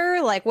paper?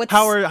 Like, what's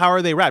how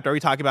are they wrapped? Are we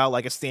talking about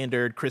like a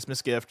standard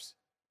Christmas gift?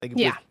 Like,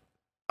 yeah.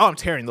 I'm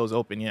tearing those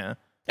open. Yeah.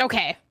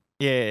 Okay.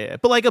 Yeah,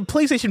 but like a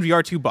PlayStation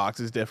VR 2 box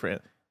is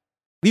different.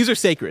 These are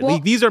sacred. Well,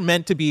 These are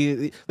meant to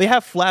be. They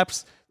have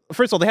flaps.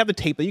 First of all, they have the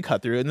tape that you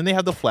cut through, and then they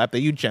have the flap that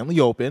you gently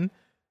open,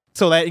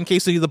 so that in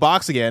case you need the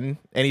box again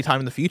anytime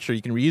in the future,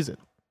 you can reuse it.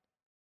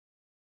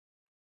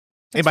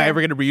 Am I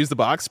ever going to reuse the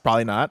box?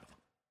 Probably not.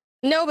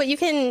 No, but you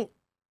can.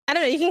 I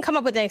don't know. You can come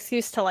up with an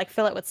excuse to like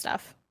fill it with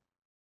stuff.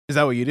 Is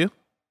that what you do?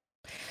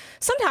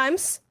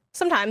 Sometimes,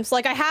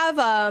 like I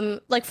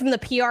have like from the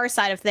PR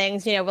side of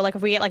things, like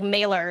if we get like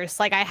mailers,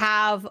 like I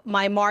have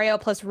my Mario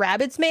plus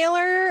Rabbids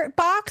mailer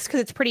box because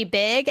it's pretty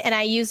big, and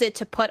I use it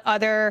to put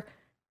other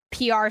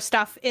PR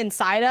stuff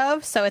inside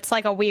of. So it's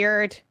like a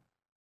weird,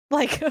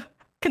 like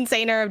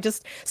container of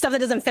just stuff that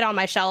doesn't fit on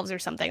my shelves or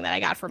something that I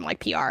got from like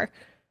PR.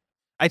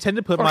 I tend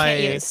to put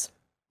my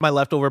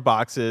leftover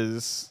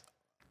boxes,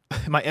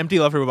 my empty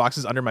leftover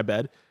boxes under my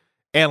bed,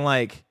 and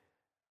like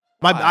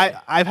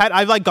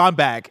I've like gone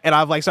back and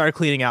I've like started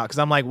cleaning out because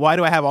I'm like, why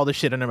do I have all this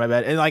shit under my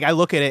bed? And like I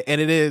look at it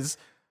and it is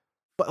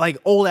like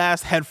old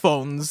ass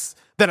headphones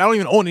that I don't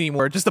even own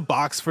anymore. Just a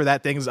box for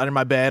that thing is under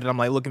my bed, and I'm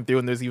like looking through,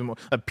 and there's even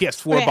a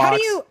PS4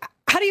 box.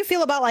 How do you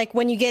feel about like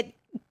when you get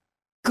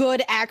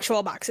good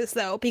actual boxes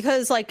though?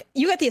 Because like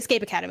you got the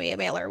Escape Academy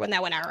mailer when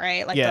that went out,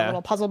 right? Like the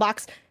little puzzle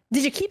box.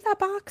 Did you keep that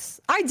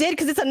box? I did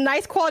because it's a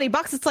nice quality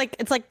box. It's like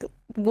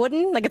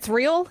wooden, like it's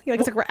real, like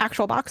it's like an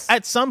actual box.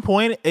 At some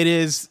point, it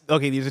is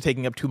okay. These are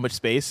taking up too much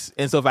space,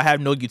 and so if I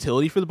have no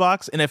utility for the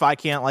box, and if I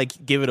can't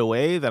like give it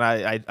away, then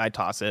I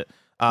toss it.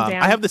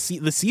 I have the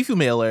Sifu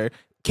mailer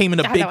came in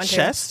a big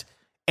chest,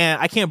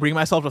 and I can't bring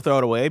myself to throw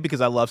it away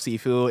because I love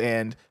Sifu,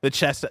 and the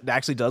chest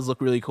actually does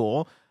look really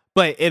cool.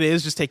 But it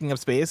is just taking up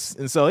space,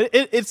 and so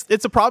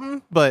it's a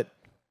problem. But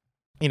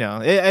you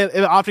know,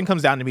 it often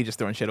comes down to me just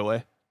throwing shit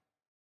away.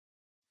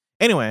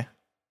 Anyway,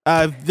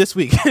 this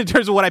week, in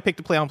terms of what I picked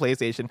to play on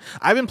PlayStation,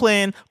 I've been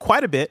playing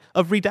quite a bit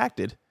of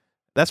Redacted.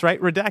 That's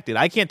right, Redacted.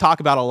 I can't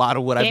talk about a lot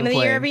of what I've been playing. Game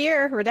of the year every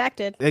year,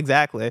 Redacted.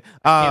 Exactly.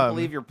 I can't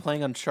believe you're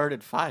playing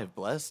Uncharted 5,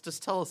 Bless.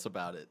 Just tell us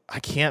about it.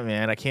 I can't,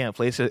 man. I can't.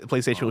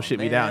 PlayStation will shit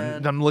me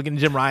down. I'm looking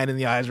Jim Ryan in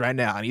the eyes right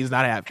now, and he's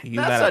not happy.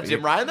 That's not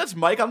Jim Ryan. That's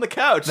Mike on the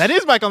couch. That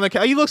is Mike on the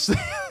couch. He looks...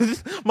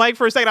 Mike,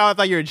 for a second, I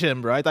thought you were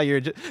Jim, bro. I thought you were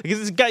Jim.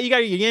 Because you got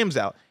your games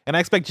out, and I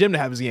expect Jim to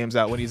have his games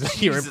out when he's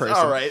here in person.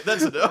 All right,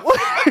 that's enough.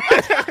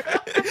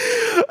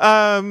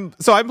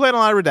 So I'm playing a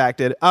lot of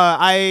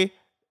Redacted.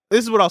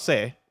 This is what I'll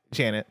say,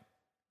 Janet.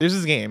 There's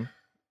this game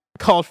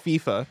called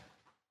FIFA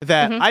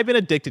that I've been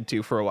addicted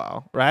to for a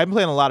while. Right, I've been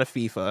playing a lot of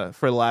FIFA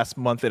for the last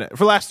month for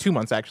the last 2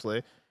 months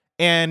actually,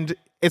 and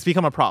it's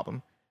become a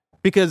problem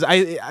because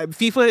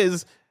FIFA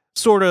has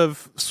sort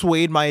of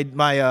swayed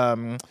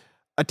my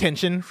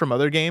attention from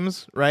other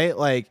games. Right,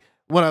 like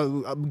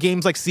when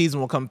games like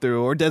Season will come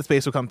through or Dead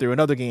Space will come through and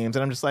other games,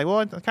 and I'm just like, well,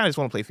 I kind of just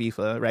want to play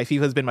FIFA. Right,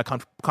 FIFA has been my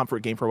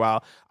comfort game for a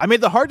while. I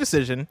made the hard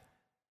decision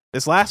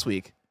this last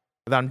week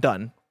that I'm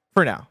done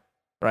for now.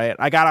 Right,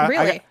 I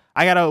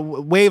gotta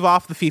wave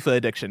off the FIFA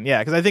addiction. Yeah,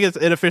 because I think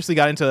it officially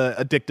got into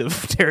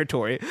addictive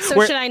territory.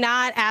 So should I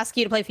not ask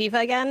you to play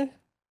FIFA again?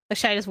 Or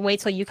should I just wait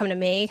till you come to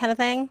me, kind of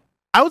thing?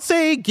 I would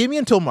say give me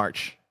until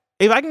March.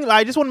 If I can,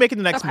 I just want to make it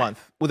the next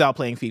month without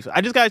playing FIFA. I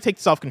just gotta take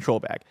self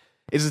control back.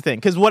 Is the thing,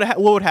 because what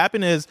would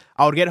happen is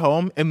I would get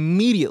home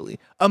immediately.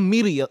 I'm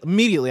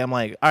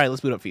like, all right,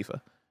 let's boot up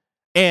FIFA.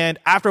 And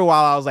after a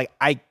while, I was like,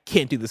 I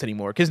can't do this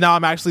anymore because now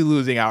I'm actually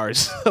losing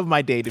hours of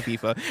my day to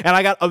FIFA. And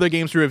I got other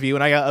games to review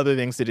and I got other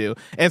things to do.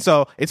 And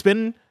so it's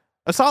been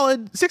a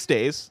solid 6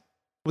 days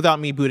without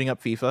me booting up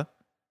FIFA.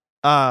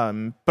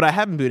 But I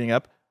have been booting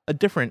up a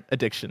different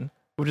addiction,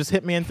 which is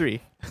Hitman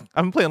 3.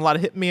 I've been playing a lot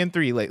of Hitman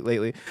 3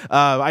 lately.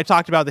 I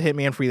talked about the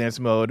Hitman freelance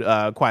mode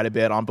quite a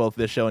bit on both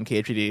this show and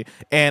KHD.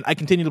 And I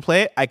continue to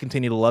play it. I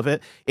continue to love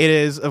it. It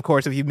is, of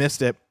course, if you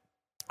missed it,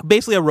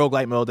 basically a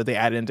roguelite mode that they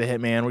added into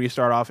Hitman where you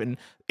start off in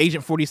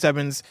Agent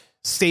 47's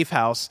safe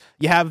house.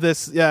 You have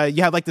this you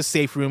have like the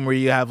safe room where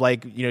you have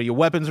like, you know, your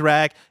weapons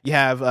rack, you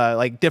have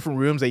like different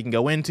rooms that you can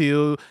go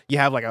into, you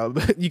have like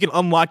you can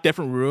unlock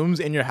different rooms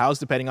in your house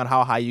depending on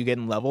how high you get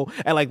in level.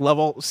 At like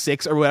level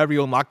 6 or whatever,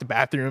 you unlock the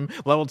bathroom,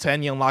 level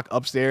 10 you unlock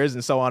upstairs,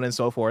 and so on and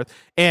so forth.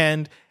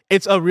 And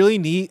it's a really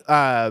neat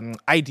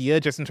idea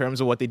just in terms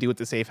of what they do with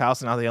the safe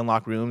house and how they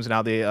unlock rooms and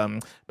how they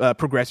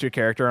progress your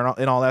character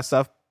and all that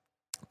stuff.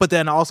 But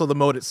then also the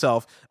mode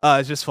itself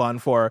is just fun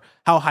for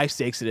how high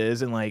stakes it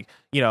is, and like,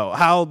 you know,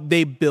 how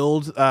they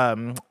build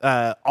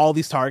all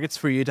these targets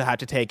for you to have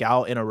to take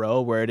out in a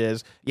row, where it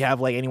is you have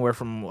like anywhere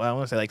from, I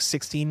want to say like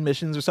 16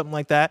 missions or something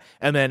like that,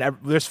 and then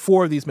there's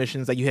 4 of these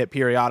missions that you hit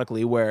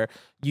periodically where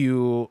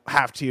you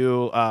have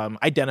to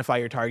identify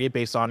your target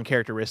based on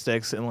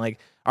characteristics and like,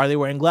 are they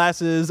wearing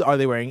glasses, are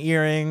they wearing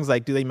earrings,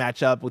 like do they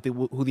match up with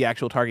who the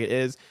actual target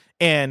is.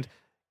 And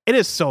it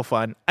is so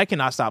fun. I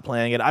cannot stop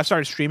playing it. I've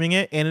started streaming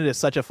it, and it is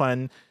such a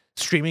fun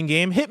streaming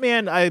game.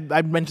 Hitman,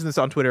 I mentioned this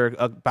on Twitter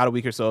about a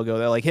week or so ago,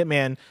 that like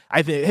Hitman,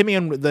 I think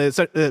Hitman,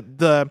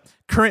 the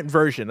current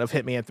version of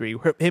Hitman 3,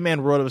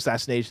 Hitman Road of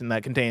Assassination,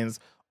 that contains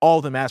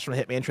all the maps from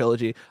the Hitman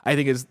trilogy, I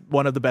think is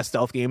one of the best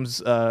stealth games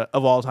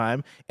of all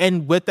time.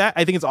 And with that,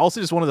 I think it's also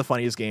just one of the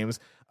funniest games.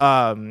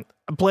 I'm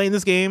playing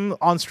this game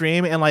on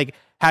stream and like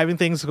having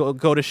things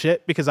go to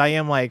shit because I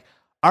am like,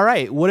 all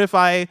right, what if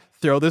I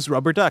throw this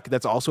rubber duck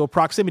that's also a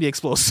proximity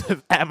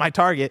explosive at my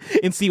target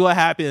and see what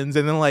happens?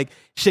 And then like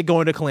shit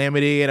going to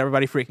calamity and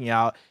everybody freaking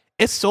out.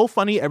 It's so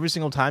funny every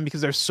single time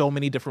because there's so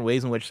many different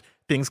ways in which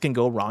things can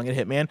go wrong in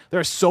Hitman. There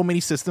are so many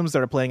systems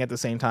that are playing at the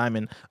same time,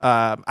 and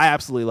I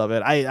absolutely love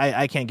it.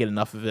 I can't get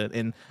enough of it,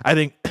 and I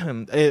think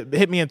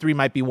Hitman 3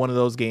 might be one of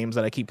those games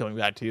that I keep coming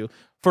back to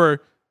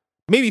for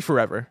maybe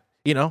forever.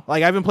 You know,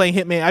 like I've been playing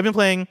Hitman. I've been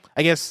playing,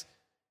 I guess,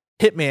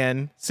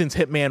 Hitman since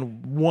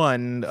Hitman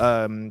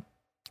 1.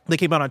 They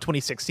came out on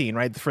 2016,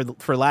 right,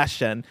 for last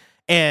gen,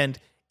 and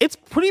it's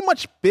pretty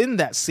much been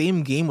that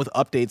same game with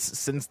updates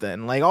since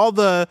then. Like all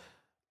the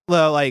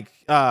like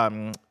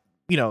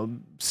you know,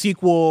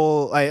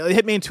 sequel,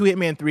 Hitman 2,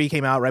 Hitman 3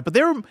 came out, right, but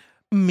they were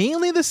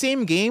mainly the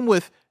same game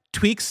with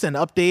tweaks and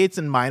updates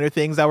and minor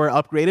things that were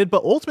upgraded,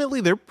 but ultimately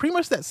they're pretty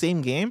much that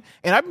same game.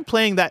 And I've been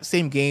playing that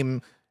same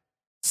game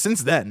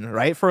since then,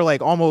 right, for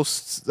like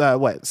almost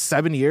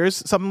 7 years,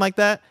 something like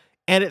that.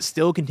 And it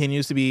still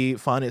continues to be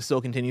fun. It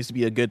still continues to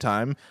be a good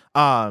time.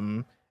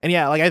 And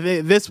yeah, like I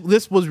think this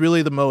was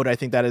really the mode I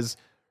think that has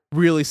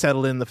really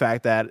settled in the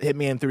fact that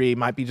Hitman 3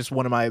 might be just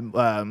one of my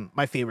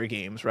my favorite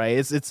games, right?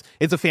 It's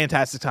a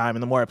fantastic time,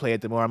 and the more I play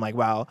it, the more I'm like,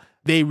 wow,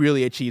 they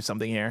really achieved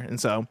something here. And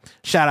so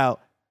shout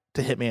out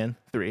to Hitman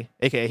 3,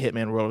 aka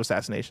Hitman World of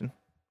Assassination.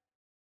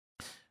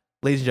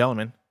 Ladies and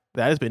gentlemen,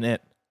 that has been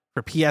it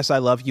for PS I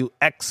Love You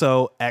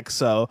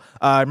XOXO.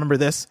 Remember,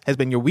 this has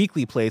been your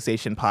weekly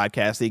PlayStation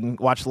podcast that you can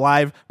watch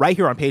live right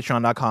here on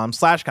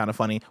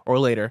patreon.com/kindafunny or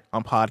later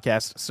on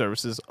podcast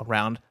services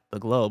around the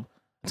globe.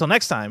 Until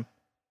next time,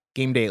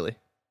 game daily.